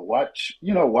 watch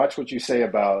what you say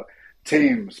about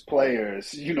teams,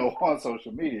 players, on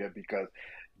social media, because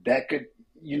that could,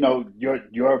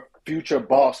 your future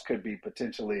boss could be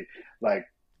potentially like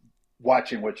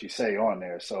watching what you say on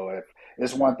there. So if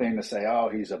it's one thing to say, oh,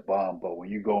 he's a bum, but when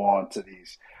you go on to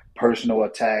these personal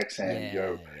attacks and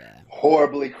you're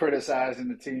horribly criticizing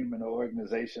the team and the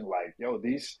organization,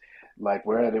 like,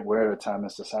 we're at a time in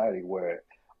society where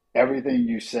everything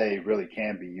you say really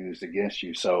can be used against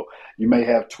you. So you may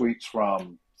have tweets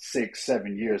from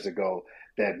 6-7 years ago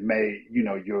that may,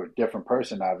 you're a different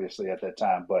person, obviously, at that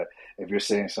time. But if you're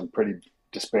saying some pretty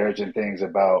disparaging things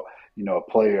about,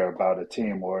 a player, about a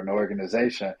team or an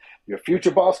organization, your future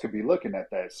boss could be looking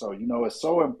at that. So, it's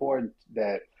so important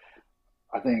that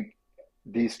I think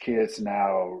these kids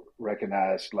now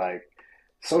recognize, like,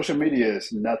 social media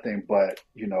is nothing but,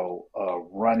 a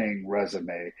running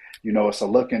resume. It's a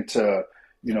look into,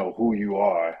 who you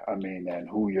are, and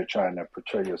who you're trying to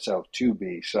portray yourself to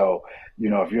be. So,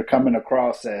 if you're coming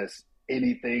across as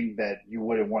anything that you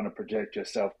wouldn't want to project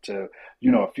yourself to,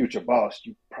 a future boss,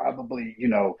 you probably,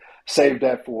 save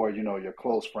that for, your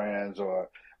close friends or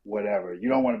whatever. You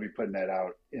don't want to be putting that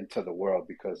out into the world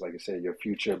because, like I said, your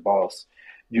future boss,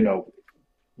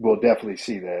 will definitely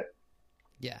see that.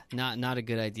 Yeah, not a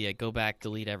good idea. Go back,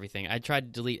 delete everything. I tried to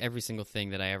delete every single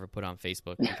thing that I ever put on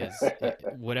Facebook because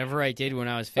whatever I did when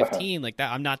I was 15, like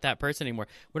that, I'm not that person anymore.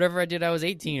 Whatever I did, I was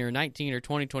 18 or 19 or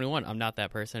 20, 21, I'm not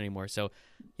that person anymore. So,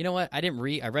 you know what? I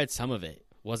read some of it.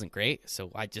 It wasn't great,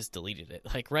 so I just deleted it.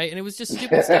 Like, right? And it was just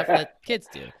stupid stuff that kids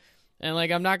do. And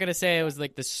like, I'm not gonna say it was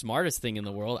like the smartest thing in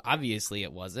the world. Obviously,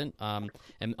 it wasn't.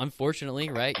 And unfortunately,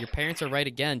 right, your parents are right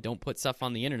again. Don't put stuff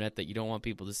on the internet that you don't want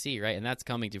people to see, right? And that's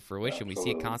coming to fruition. Absolutely. We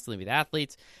see it constantly with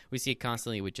athletes. We see it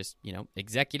constantly with just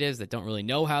executives that don't really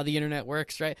know how the internet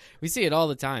works, right? We see it all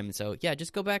the time. So yeah,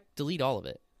 just go back, delete all of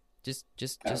it. Just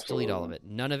delete all of it.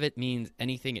 None of it means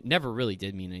anything. It never really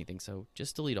did mean anything. So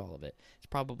just delete all of it. It's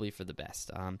probably for the best.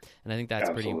 And I think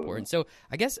that's pretty important. So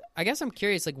I guess I'm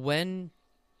curious, like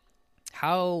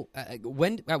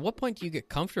at what point do you get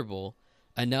comfortable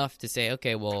enough to say,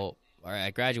 okay, well, all right,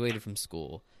 I graduated from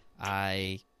school.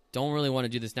 I don't really want to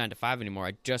do this 9 to 5 anymore.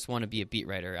 I just want to be a beat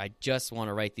writer. I just want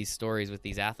to write these stories with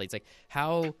these athletes. Like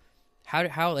how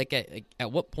like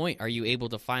at what point are you able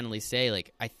to finally say,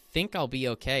 like, I think I'll be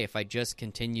okay if I just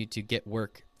continue to get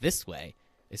work this way,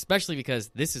 especially because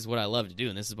this is what I love to do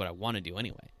and this is what I want to do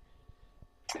anyway.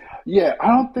 Yeah, I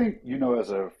don't think, as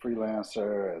a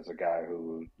freelancer, as a guy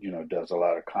who, does a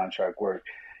lot of contract work,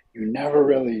 you never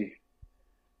really,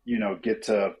 get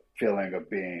to a feeling of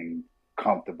being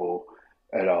comfortable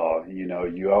at all.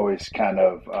 You always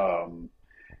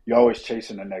you're always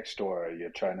chasing the next story. You're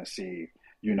trying to see,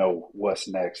 what's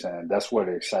next. And that's where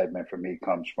the excitement for me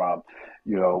comes from.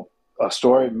 A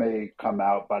story may come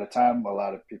out by the time a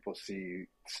lot of people see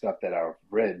stuff that I've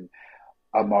written.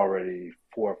 I'm already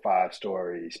 4 or 5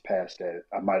 stories past that.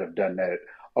 I might have done that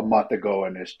a month ago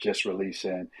and it's just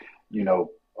releasing,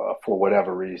 for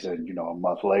whatever reason, a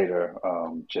month later,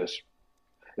 just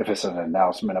if it's an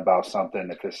announcement about something,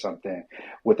 if it's something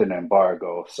with an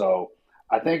embargo. So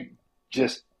I think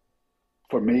just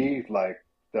for me, like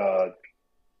the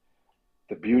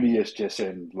beauty is just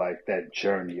in like that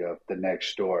journey of the next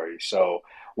story. So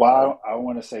while I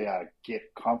want to say I get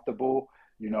comfortable,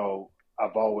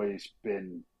 I've always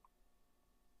been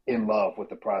in love with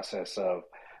the process of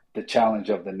the challenge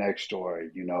of the next story,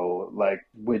 like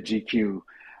with GQ,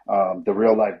 the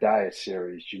real life diet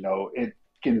series, it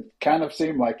can kind of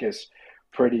seem like it's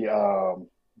pretty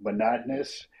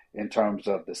monotonous in terms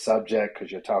of the subject because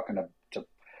you're talking to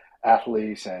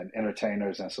athletes and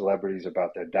entertainers and celebrities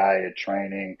about their diet,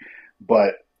 training.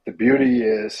 But the beauty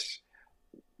is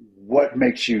what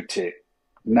makes you tick,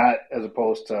 not as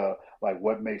opposed to like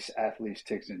what makes athletes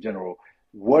tick in general.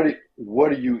 What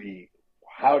do you eat?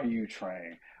 How do you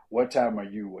train? What time are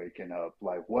you waking up?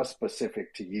 Like what's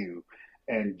specific to you?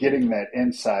 And getting that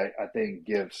insight, I think,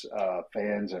 gives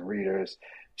fans and readers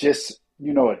just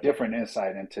a different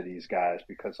insight into these guys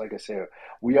because, like I said,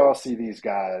 we all see these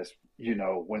guys,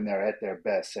 when they're at their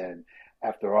best, and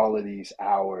after all of these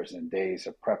hours and days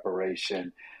of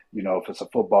preparation, if it's a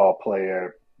football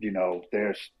player,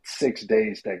 there's 6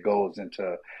 days that goes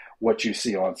into what you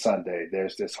see on Sunday.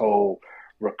 There's this whole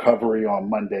recovery on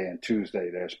Monday and Tuesday.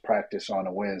 There's practice on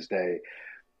a Wednesday.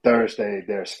 Thursday,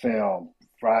 there's film.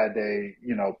 Friday,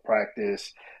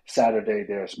 practice. Saturday,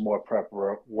 there's more prep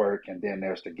work, and then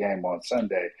there's the game on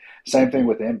Sunday. Same thing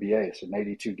with the NBA. It's an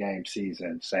 82-game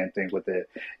season. Same thing with the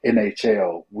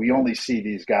NHL. We only see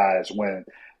these guys when,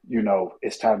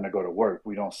 it's time to go to work.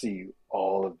 We don't see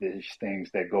all of these things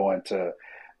that go into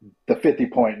the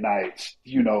 50-point nights,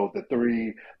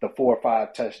 the 4 or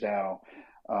 5 touchdown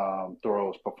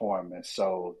throws performance.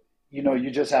 So,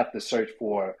 you just have to search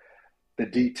for the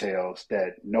details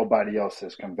that nobody else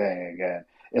is conveying. And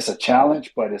it's a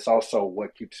challenge, but it's also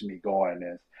what keeps me going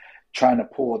is trying to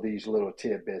pull these little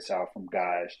tidbits out from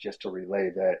guys just to relay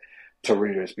that to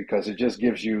readers because it just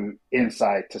gives you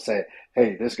insight to say,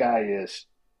 hey, this guy is,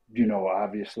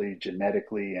 obviously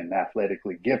genetically and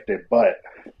athletically gifted, but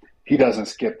he doesn't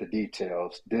skip the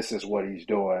details. This is what he's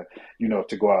doing,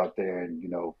 to go out there and,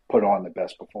 put on the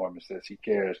best performances. He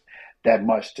cares that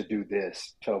much to do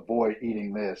this, to avoid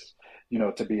eating this,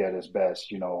 to be at his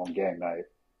best, on game night.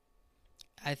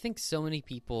 I think so many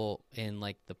people in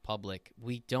like the public,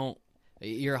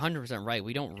 you're 100% right.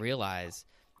 We don't realize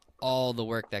all the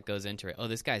work that goes into it. Oh,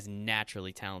 this guy's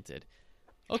naturally talented.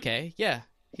 Okay, yeah,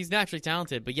 he's naturally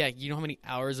talented, but yeah, you know how many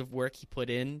hours of work he put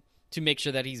in to make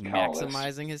sure that he's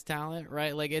maximizing his talent,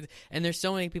 right? Like and there's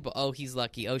so many people, oh, he's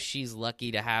lucky, oh, she's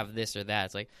lucky to have this or that.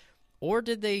 It's like, or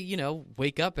did they,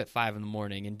 wake up at 5 a.m.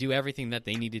 and do everything that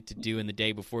they needed to do in the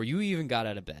day before you even got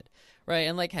out of bed, right?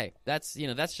 And like, hey, that's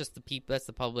just the people, that's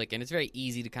the public, and it's very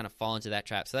easy to kind of fall into that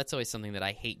trap. So that's always something that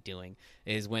I hate doing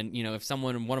is when, if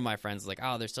one of my friends is like,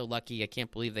 oh, they're so lucky, I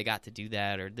can't believe they got to do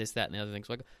that or this, that, and the other things.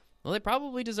 So like, Well, they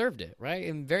probably deserved it, right?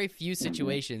 In very few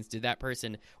Hmm. situations did that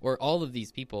person or all of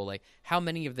these people, like, how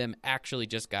many of them actually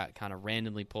just got kind of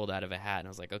randomly pulled out of a hat and I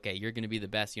was like, okay, you're going to be the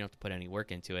best. You don't have to put any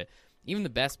work into it. Even the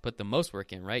best put the most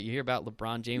work in, right? You hear about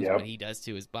LeBron James and what Yep. he does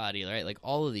to his body, right? Like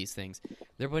all of these things,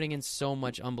 they're putting in so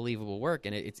much unbelievable work,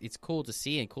 and it's cool to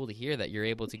see and cool to hear that you're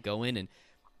able to go in and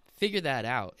figure that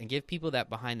out and give people that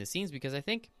behind the scenes, because I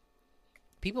think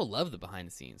people love the behind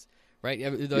the scenes, right?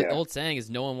 The Yeah. old saying is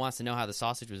no one wants to know how the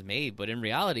sausage was made, but in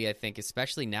reality, I think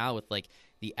especially now with like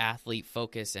the athlete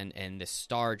focus and the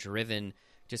star driven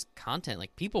just content,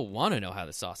 like people want to know how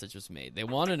the sausage was made. They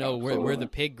want to know where the Absolutely.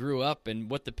 pig grew up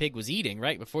and what the pig was eating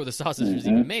right before the sausage was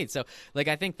even Hmm. made. So like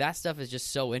I think that stuff is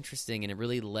just so interesting, and it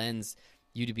really lends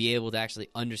you to be able to actually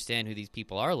understand who these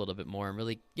people are a little bit more and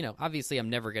really, obviously I'm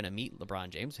never going to meet LeBron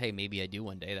James. Hey, maybe I do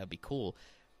one day. That'd be cool,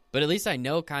 but at least I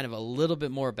know kind of a little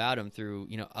bit more about him through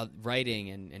writing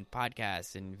and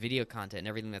podcasts and video content and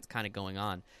everything that's kind of going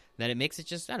on. That it makes it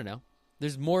just, I don't know.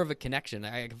 There's more of a connection.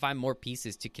 I can find more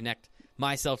pieces to connect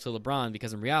myself to LeBron,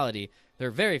 because in reality, there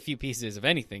are very few pieces of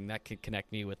anything that could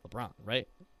connect me with LeBron, right?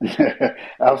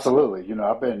 Absolutely.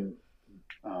 I've been,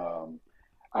 um,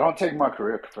 I don't take my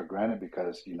career for granted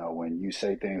because, when you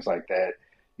say things like that,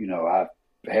 I've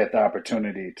had the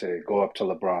opportunity to go up to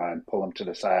LeBron, pull him to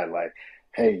the side, like,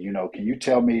 hey, can you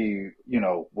tell me,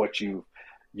 what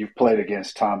you've played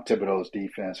against Tom Thibodeau's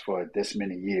defense for this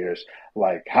many years?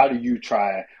 Like, how do you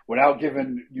try, without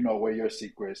giving, away your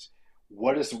secrets,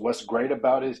 what's great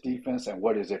about his defense and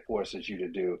what is it forces you to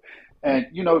do? And,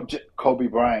 Kobe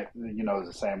Bryant, is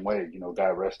the same way, God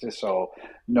rest his soul.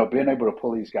 Being able to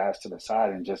pull these guys to the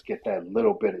side and just get that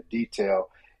little bit of detail,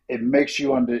 it makes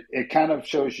you it kind of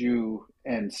shows you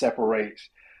and separates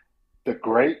the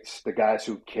greats, the guys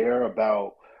who care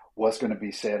about what's going to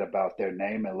be said about their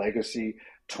name and legacy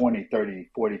 20, 30,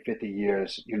 40, 50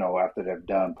 years, after they're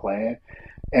done playing,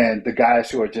 and the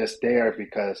guys who are just there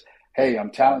because, hey,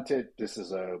 I'm talented. This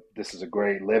is a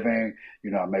great living.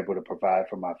 I'm able to provide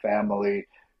for my family.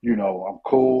 I'm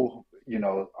cool.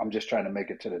 I'm just trying to make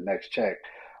it to the next check.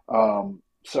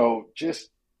 So just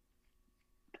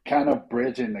kind of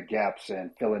bridging the gaps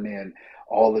and filling in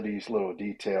all of these little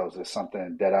details is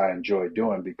something that I enjoy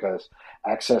doing because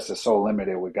access is so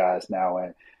limited with guys now.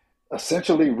 And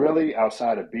essentially, really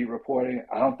outside of beat reporting,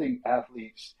 I don't think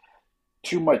athletes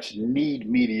too much need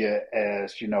media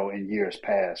as in years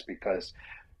past because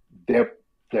their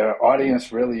their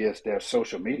audience really is their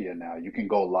social media now. You can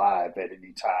go live at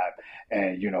any time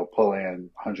and pull in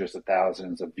hundreds of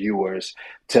thousands of viewers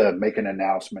to make an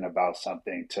announcement about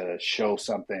something, to show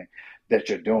something that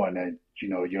you're doing, and you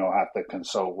don't have to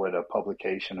consult with a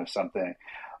publication or something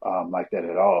like that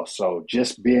at all. So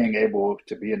just being able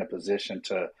to be in a position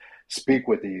to speak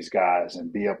with these guys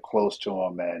and be up close to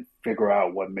them and figure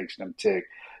out what makes them tick,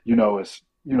 is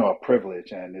a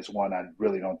privilege, and it's one I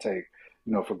really don't take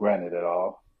for granted at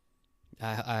all.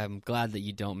 I'm glad that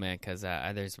you don't, man, because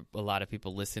there's a lot of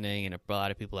people listening and a lot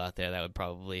of people out there that would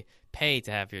probably pay to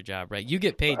have your job, right? You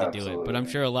get paid to do it, but I'm Absolutely.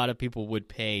 sure a lot of people would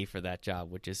pay for that job,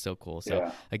 which is so cool. So,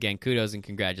 Yeah. again, kudos and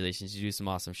congratulations. You do some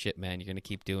awesome shit, man. You're going to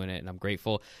keep doing it, and I'm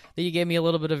grateful that you gave me a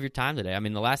little bit of your time today. I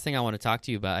mean, the last thing I want to talk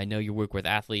to you about, I know you work with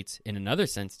athletes in another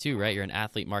sense, too, right? You're an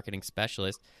athlete marketing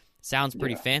specialist. Sounds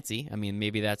pretty Yeah. fancy. I mean,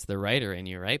 maybe that's the writer in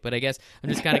you, right? But I guess I'm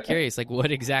just kind of curious, like,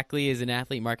 what exactly is an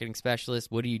athlete marketing specialist?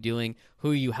 What are you doing?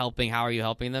 Who are you helping? How are you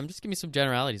helping them? Just give me some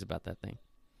generalities about that thing.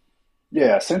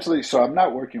 Yeah, essentially, so I'm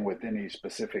not working with any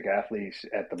specific athletes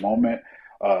at the moment.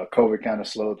 COVID kind of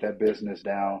slowed that business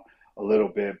down a little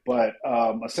bit, but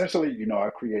essentially, I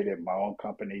created my own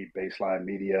company, Baseline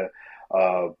Media.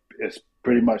 It's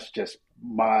pretty much just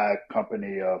my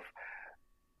company of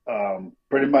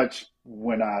pretty much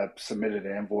when I submitted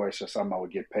an invoice or something, I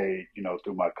would get paid,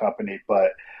 through my company.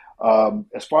 But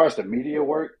as far as the media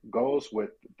work goes with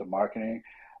the marketing,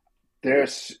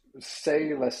 there's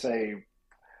say, let's say,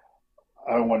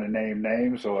 I don't want to name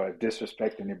names or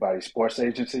disrespect anybody's sports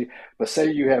agency, but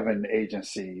say you have an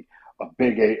agency, a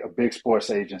big sports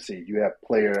agency. You have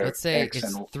player Let's say X it's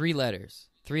and three letters,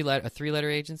 a three-letter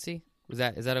agency. Is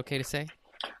that okay to say?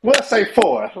 well, let's say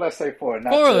four. Let's say four,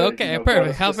 not Four. to Okay, go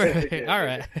to perfect. How specific. perfect. Yeah, All yeah,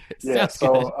 right, yeah. Yeah. sounds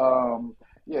good.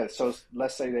 So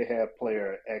let's say they have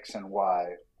player X and Y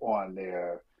on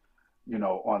their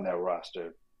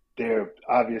roster. They're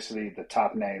obviously the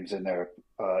top names in their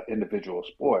individual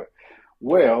sport.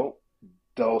 Well,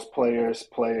 those players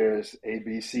A,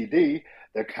 B, C, D,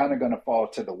 they're kind of going to fall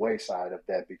to the wayside of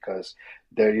that because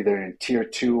they're either in tier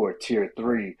two or tier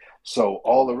three. So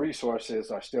all the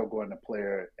resources are still going to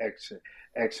player X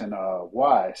and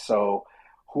Y. So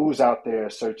who's out there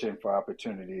searching for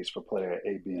opportunities for player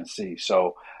A, B, and C.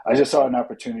 So I just saw an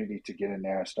opportunity to get in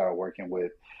there and start working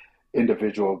with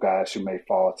individual guys who may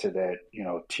fall to that,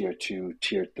 tier two,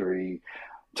 tier three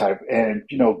type, and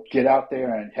get out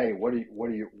there and, hey, what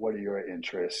are your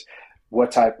interests?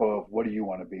 What do you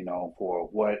want to be known for?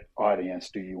 What audience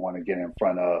do you want to get in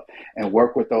front of? And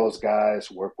work with those guys,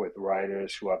 work with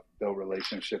writers who I've built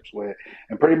relationships with,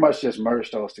 and pretty much just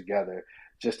merge those together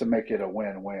just to make it a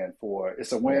win-win.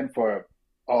 It's a win for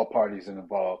all parties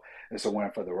involved. It's a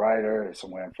win for the writer, it's a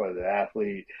win for the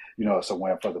athlete, it's a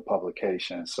win for the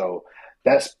publication. So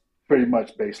that's pretty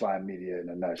much Baseline Media in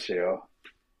a nutshell.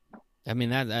 I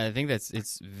mean, I think it's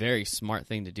a very smart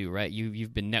thing to do, right?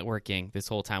 You've been networking this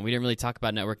whole time. We didn't really talk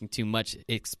about networking too much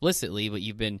explicitly, but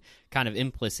you've been kind of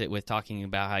implicit with talking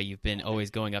about how you've been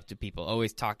always going up to people,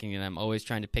 always talking to them, always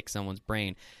trying to pick someone's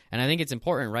brain. And I think it's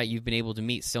important, right? You've been able to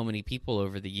meet so many people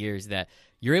over the years that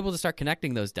you're able to start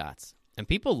connecting those dots. And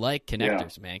people like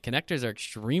connectors, man. Connectors are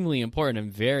extremely important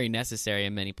and very necessary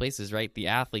in many places, right? The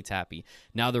athlete's happy.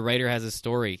 Now the writer has a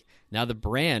story. Now the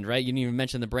brand, right? You didn't even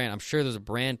mention the brand. I'm sure there's a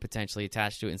brand potentially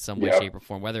attached to it in some way, shape, or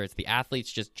form, whether it's the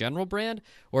athlete's just general brand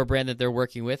or a brand that they're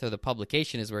working with or the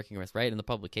publication is working with, right? And the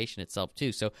publication itself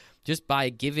too. So just by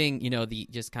giving, the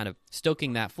just kind of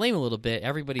stoking that flame a little bit,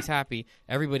 everybody's happy,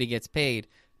 everybody gets paid.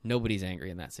 Nobody's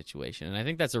angry in that situation. And I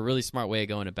think that's a really smart way of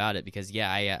going about it because,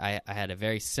 I had a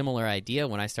very similar idea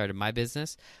when I started my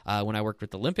business, when I worked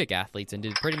with Olympic athletes and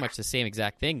did pretty much the same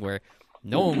exact thing where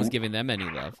no one was giving them any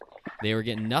love. They were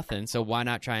getting nothing, so why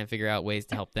not try and figure out ways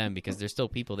to help them because they're still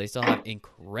people. They still have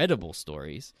incredible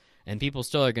stories, and people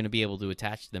still are going to be able to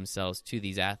attach themselves to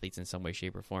these athletes in some way,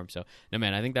 shape, or form. So, no,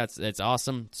 man, I think that's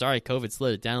awesome. Sorry, COVID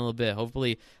slowed it down a little bit.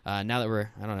 Hopefully, now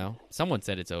that someone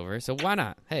said it's over, so why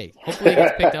not? Hey, hopefully it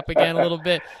gets picked up again a little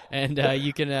bit, and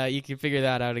you can figure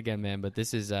that out again, man. But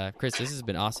this is Chris. This has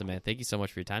been awesome, man. Thank you so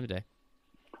much for your time today.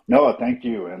 No, thank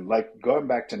you. And going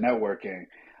back to networking,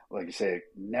 like you said,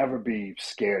 never be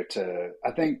scared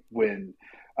I think when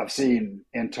I've seen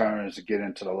interns get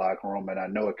into the locker room, and I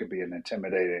know it could be an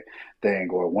intimidating thing,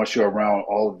 or once you're around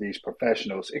all of these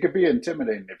professionals, it could be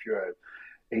intimidating if you're an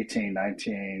 18,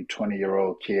 19,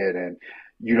 20-year-old kid and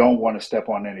you don't want to step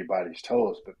on anybody's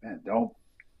toes. But man, don't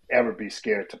ever be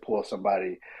scared to pull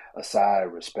somebody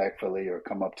aside respectfully or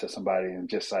come up to somebody and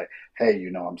just like, hey,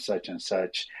 I'm such and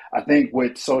such. I think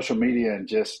with social media and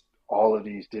just all of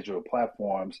these digital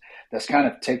platforms, that's kind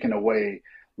of taken away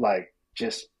like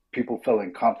just people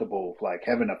feeling comfortable, like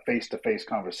having a face-to-face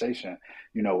conversation,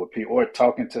 with people or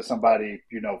talking to somebody,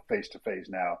 face-to-face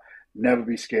now. Never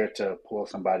be scared to pull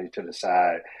somebody to the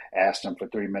side, ask them for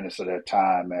 3 minutes of their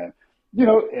time. And,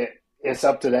 it's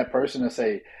up to that person to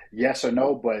say yes or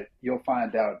no, but you'll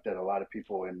find out that a lot of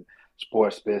people in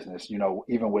sports business,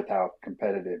 even with how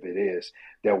competitive it is,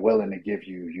 they're willing to give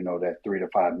you, that 3 to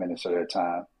 5 minutes of their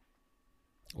time.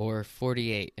 Or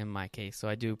 48 in my case. So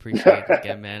I do appreciate it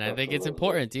again, man. I think it's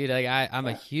important, dude. Like I'm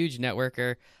a huge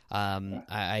networker.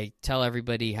 I tell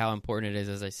everybody how important it is,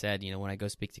 as I said, when I go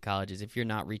speak to colleges, if you're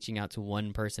not reaching out to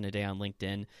one person a day on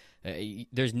LinkedIn,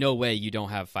 there's no way you don't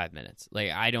have 5 minutes.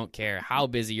 Like, I don't care how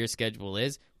busy your schedule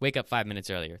is. Wake up 5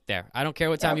 minutes earlier. There. I don't care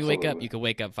what time you wake up. You can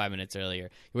wake up 5 minutes earlier.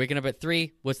 You're waking up at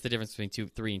 3. What's the difference between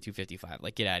 3 and 2:55?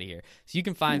 Like, get out of here. So you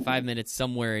can find 5 minutes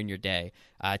somewhere in your day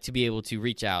to be able to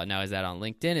reach out. Now, is that on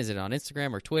LinkedIn? Is it on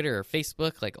Instagram or Twitter or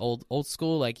Facebook? Like old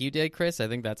school, like you did, Chris? I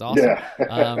think that's awesome.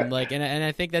 Yeah. And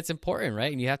I think that's important,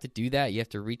 right? And you have to do that. You have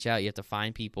to reach out. You have to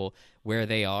find people where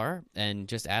they are and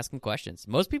just ask them questions.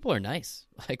 Most people are nice,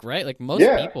 right? Like most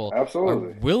people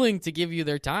absolutely are willing to give you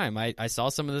their time. I saw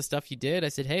some of the stuff you did. I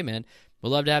said, hey, man, we'd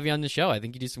love to have you on the show. I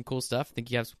think you do some cool stuff. I think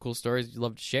you have some cool stories you'd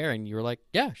love to share. And you were like,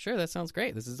 yeah, sure. That sounds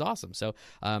great. This is awesome. So,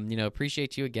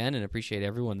 appreciate you again and appreciate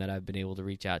everyone that I've been able to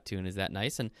reach out to. And is that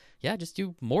nice? And yeah, just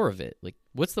do more of it. Like,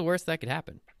 what's the worst that could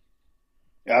happen?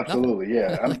 Absolutely.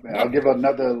 Nothing. Yeah. I'll give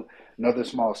another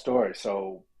small story.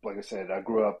 So, like I said, I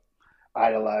grew up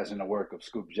idolizing the work of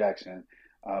Scoop Jackson.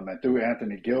 And through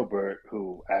Anthony Gilbert,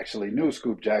 who actually knew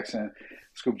Scoop Jackson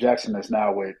is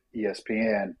now with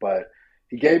ESPN, but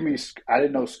he gave me, I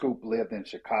didn't know Scoop lived in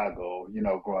Chicago,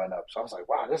 growing up. So I was like,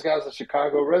 wow, this guy's a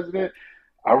Chicago resident.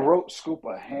 I wrote Scoop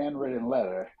a handwritten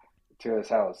letter to his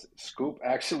house. Scoop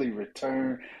actually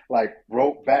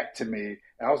wrote back to me.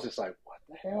 And I was just like, what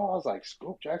the hell? I was like,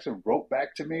 Scoop Jackson wrote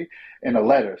back to me in a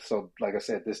letter. So like I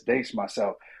said, this dates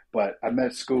myself, but I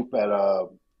met Scoop at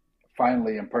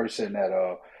finally in person at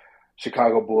a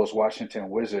Chicago Bulls Washington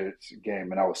Wizards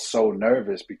game, and I was so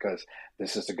nervous because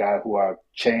this is the guy who I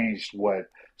changed what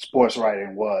sports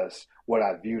writing was, what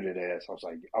I viewed it as.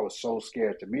 I was so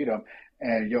scared to meet him,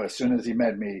 and as soon as he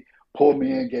met me, pulled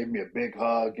me in, gave me a big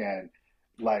hug, and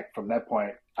like from that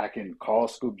point, I can call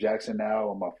Scoop Jackson now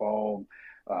on my phone,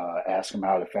 ask him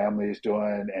how the family is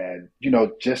doing, and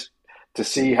just to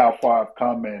see how far I've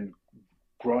come and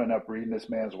growing up reading this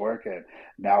man's work, and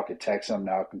now I can text him,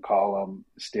 now I can call him,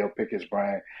 still pick his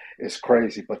brain. It's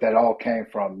crazy, but that all came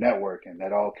from networking.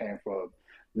 That all came from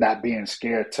not being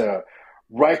scared to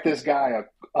write this guy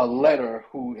a letter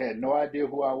who had no idea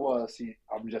who I was.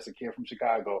 I'm just a kid from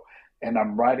Chicago, and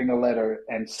I'm writing a letter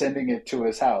and sending it to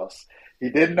his house. He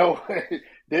didn't know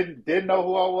didn't know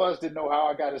who I was, didn't know how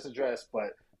I got his address,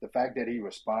 but the fact that he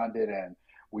responded and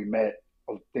we met,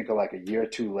 I think like a year or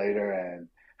two later, and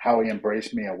how he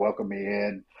embraced me and welcomed me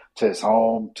in to his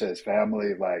home, to his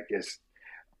family, it's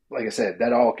like I said,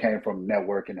 that all came from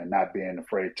networking and not being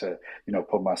afraid to,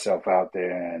 put myself out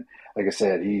there. And like I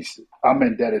said, I'm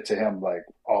indebted to him like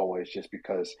always, just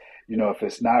because, if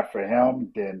it's not for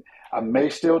him, then I may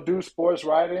still do sports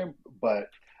writing, but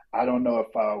I don't know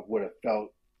if I would have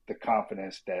felt the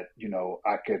confidence that,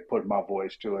 I could put my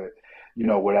voice to it,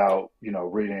 without,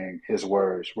 reading his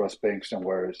words, Russ Bankston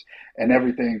words, and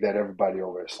everything that everybody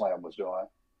over at Slam was doing.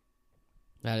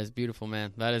 That is beautiful,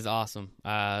 man. That is awesome.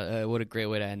 What a great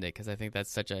way to end it, because I think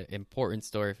that's such an important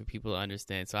story for people to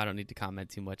understand, so I don't need to comment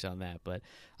too much on that. But,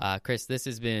 Chris, this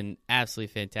has been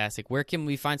absolutely fantastic. Where can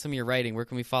we find some of your writing? Where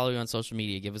can we follow you on social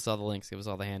media? Give us all the links. Give us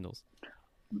all the handles.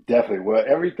 Definitely. Well,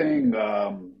 everything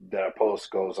that I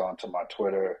post goes on to my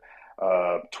Twitter.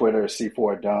 Twitter,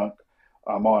 C4Dunk.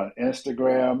 I'm on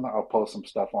Instagram. I'll post some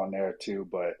stuff on there too,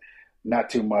 but not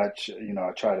too much.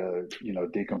 I try to,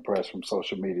 decompress from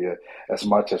social media as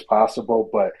much as possible.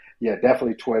 But yeah,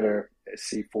 definitely Twitter,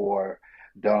 C4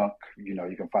 Dunk.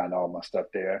 You can find all my stuff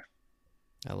there.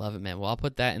 I love it, man. Well, I'll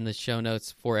put that in the show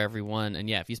notes for everyone. And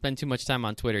yeah, if you spend too much time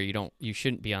on Twitter, you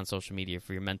shouldn't be on social media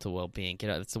for your mental well-being.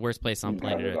 It's the worst place on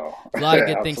planet Earth. A lot of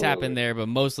good things happen there, but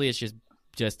mostly it's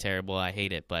just terrible. I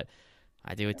hate it, but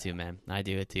I do it too, man. I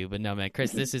do it too. But no, man,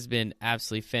 Chris, this has been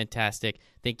absolutely fantastic.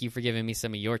 Thank you for giving me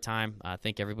some of your time.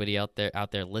 Thank everybody out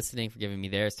there listening for giving me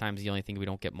theirs. Time's the only thing we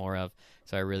don't get more of.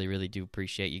 So I really, really do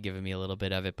appreciate you giving me a little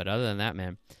bit of it. But other than that,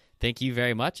 man, thank you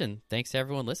very much, and thanks to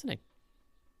everyone listening.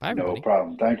 Bye, everybody. No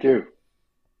problem. Thank you.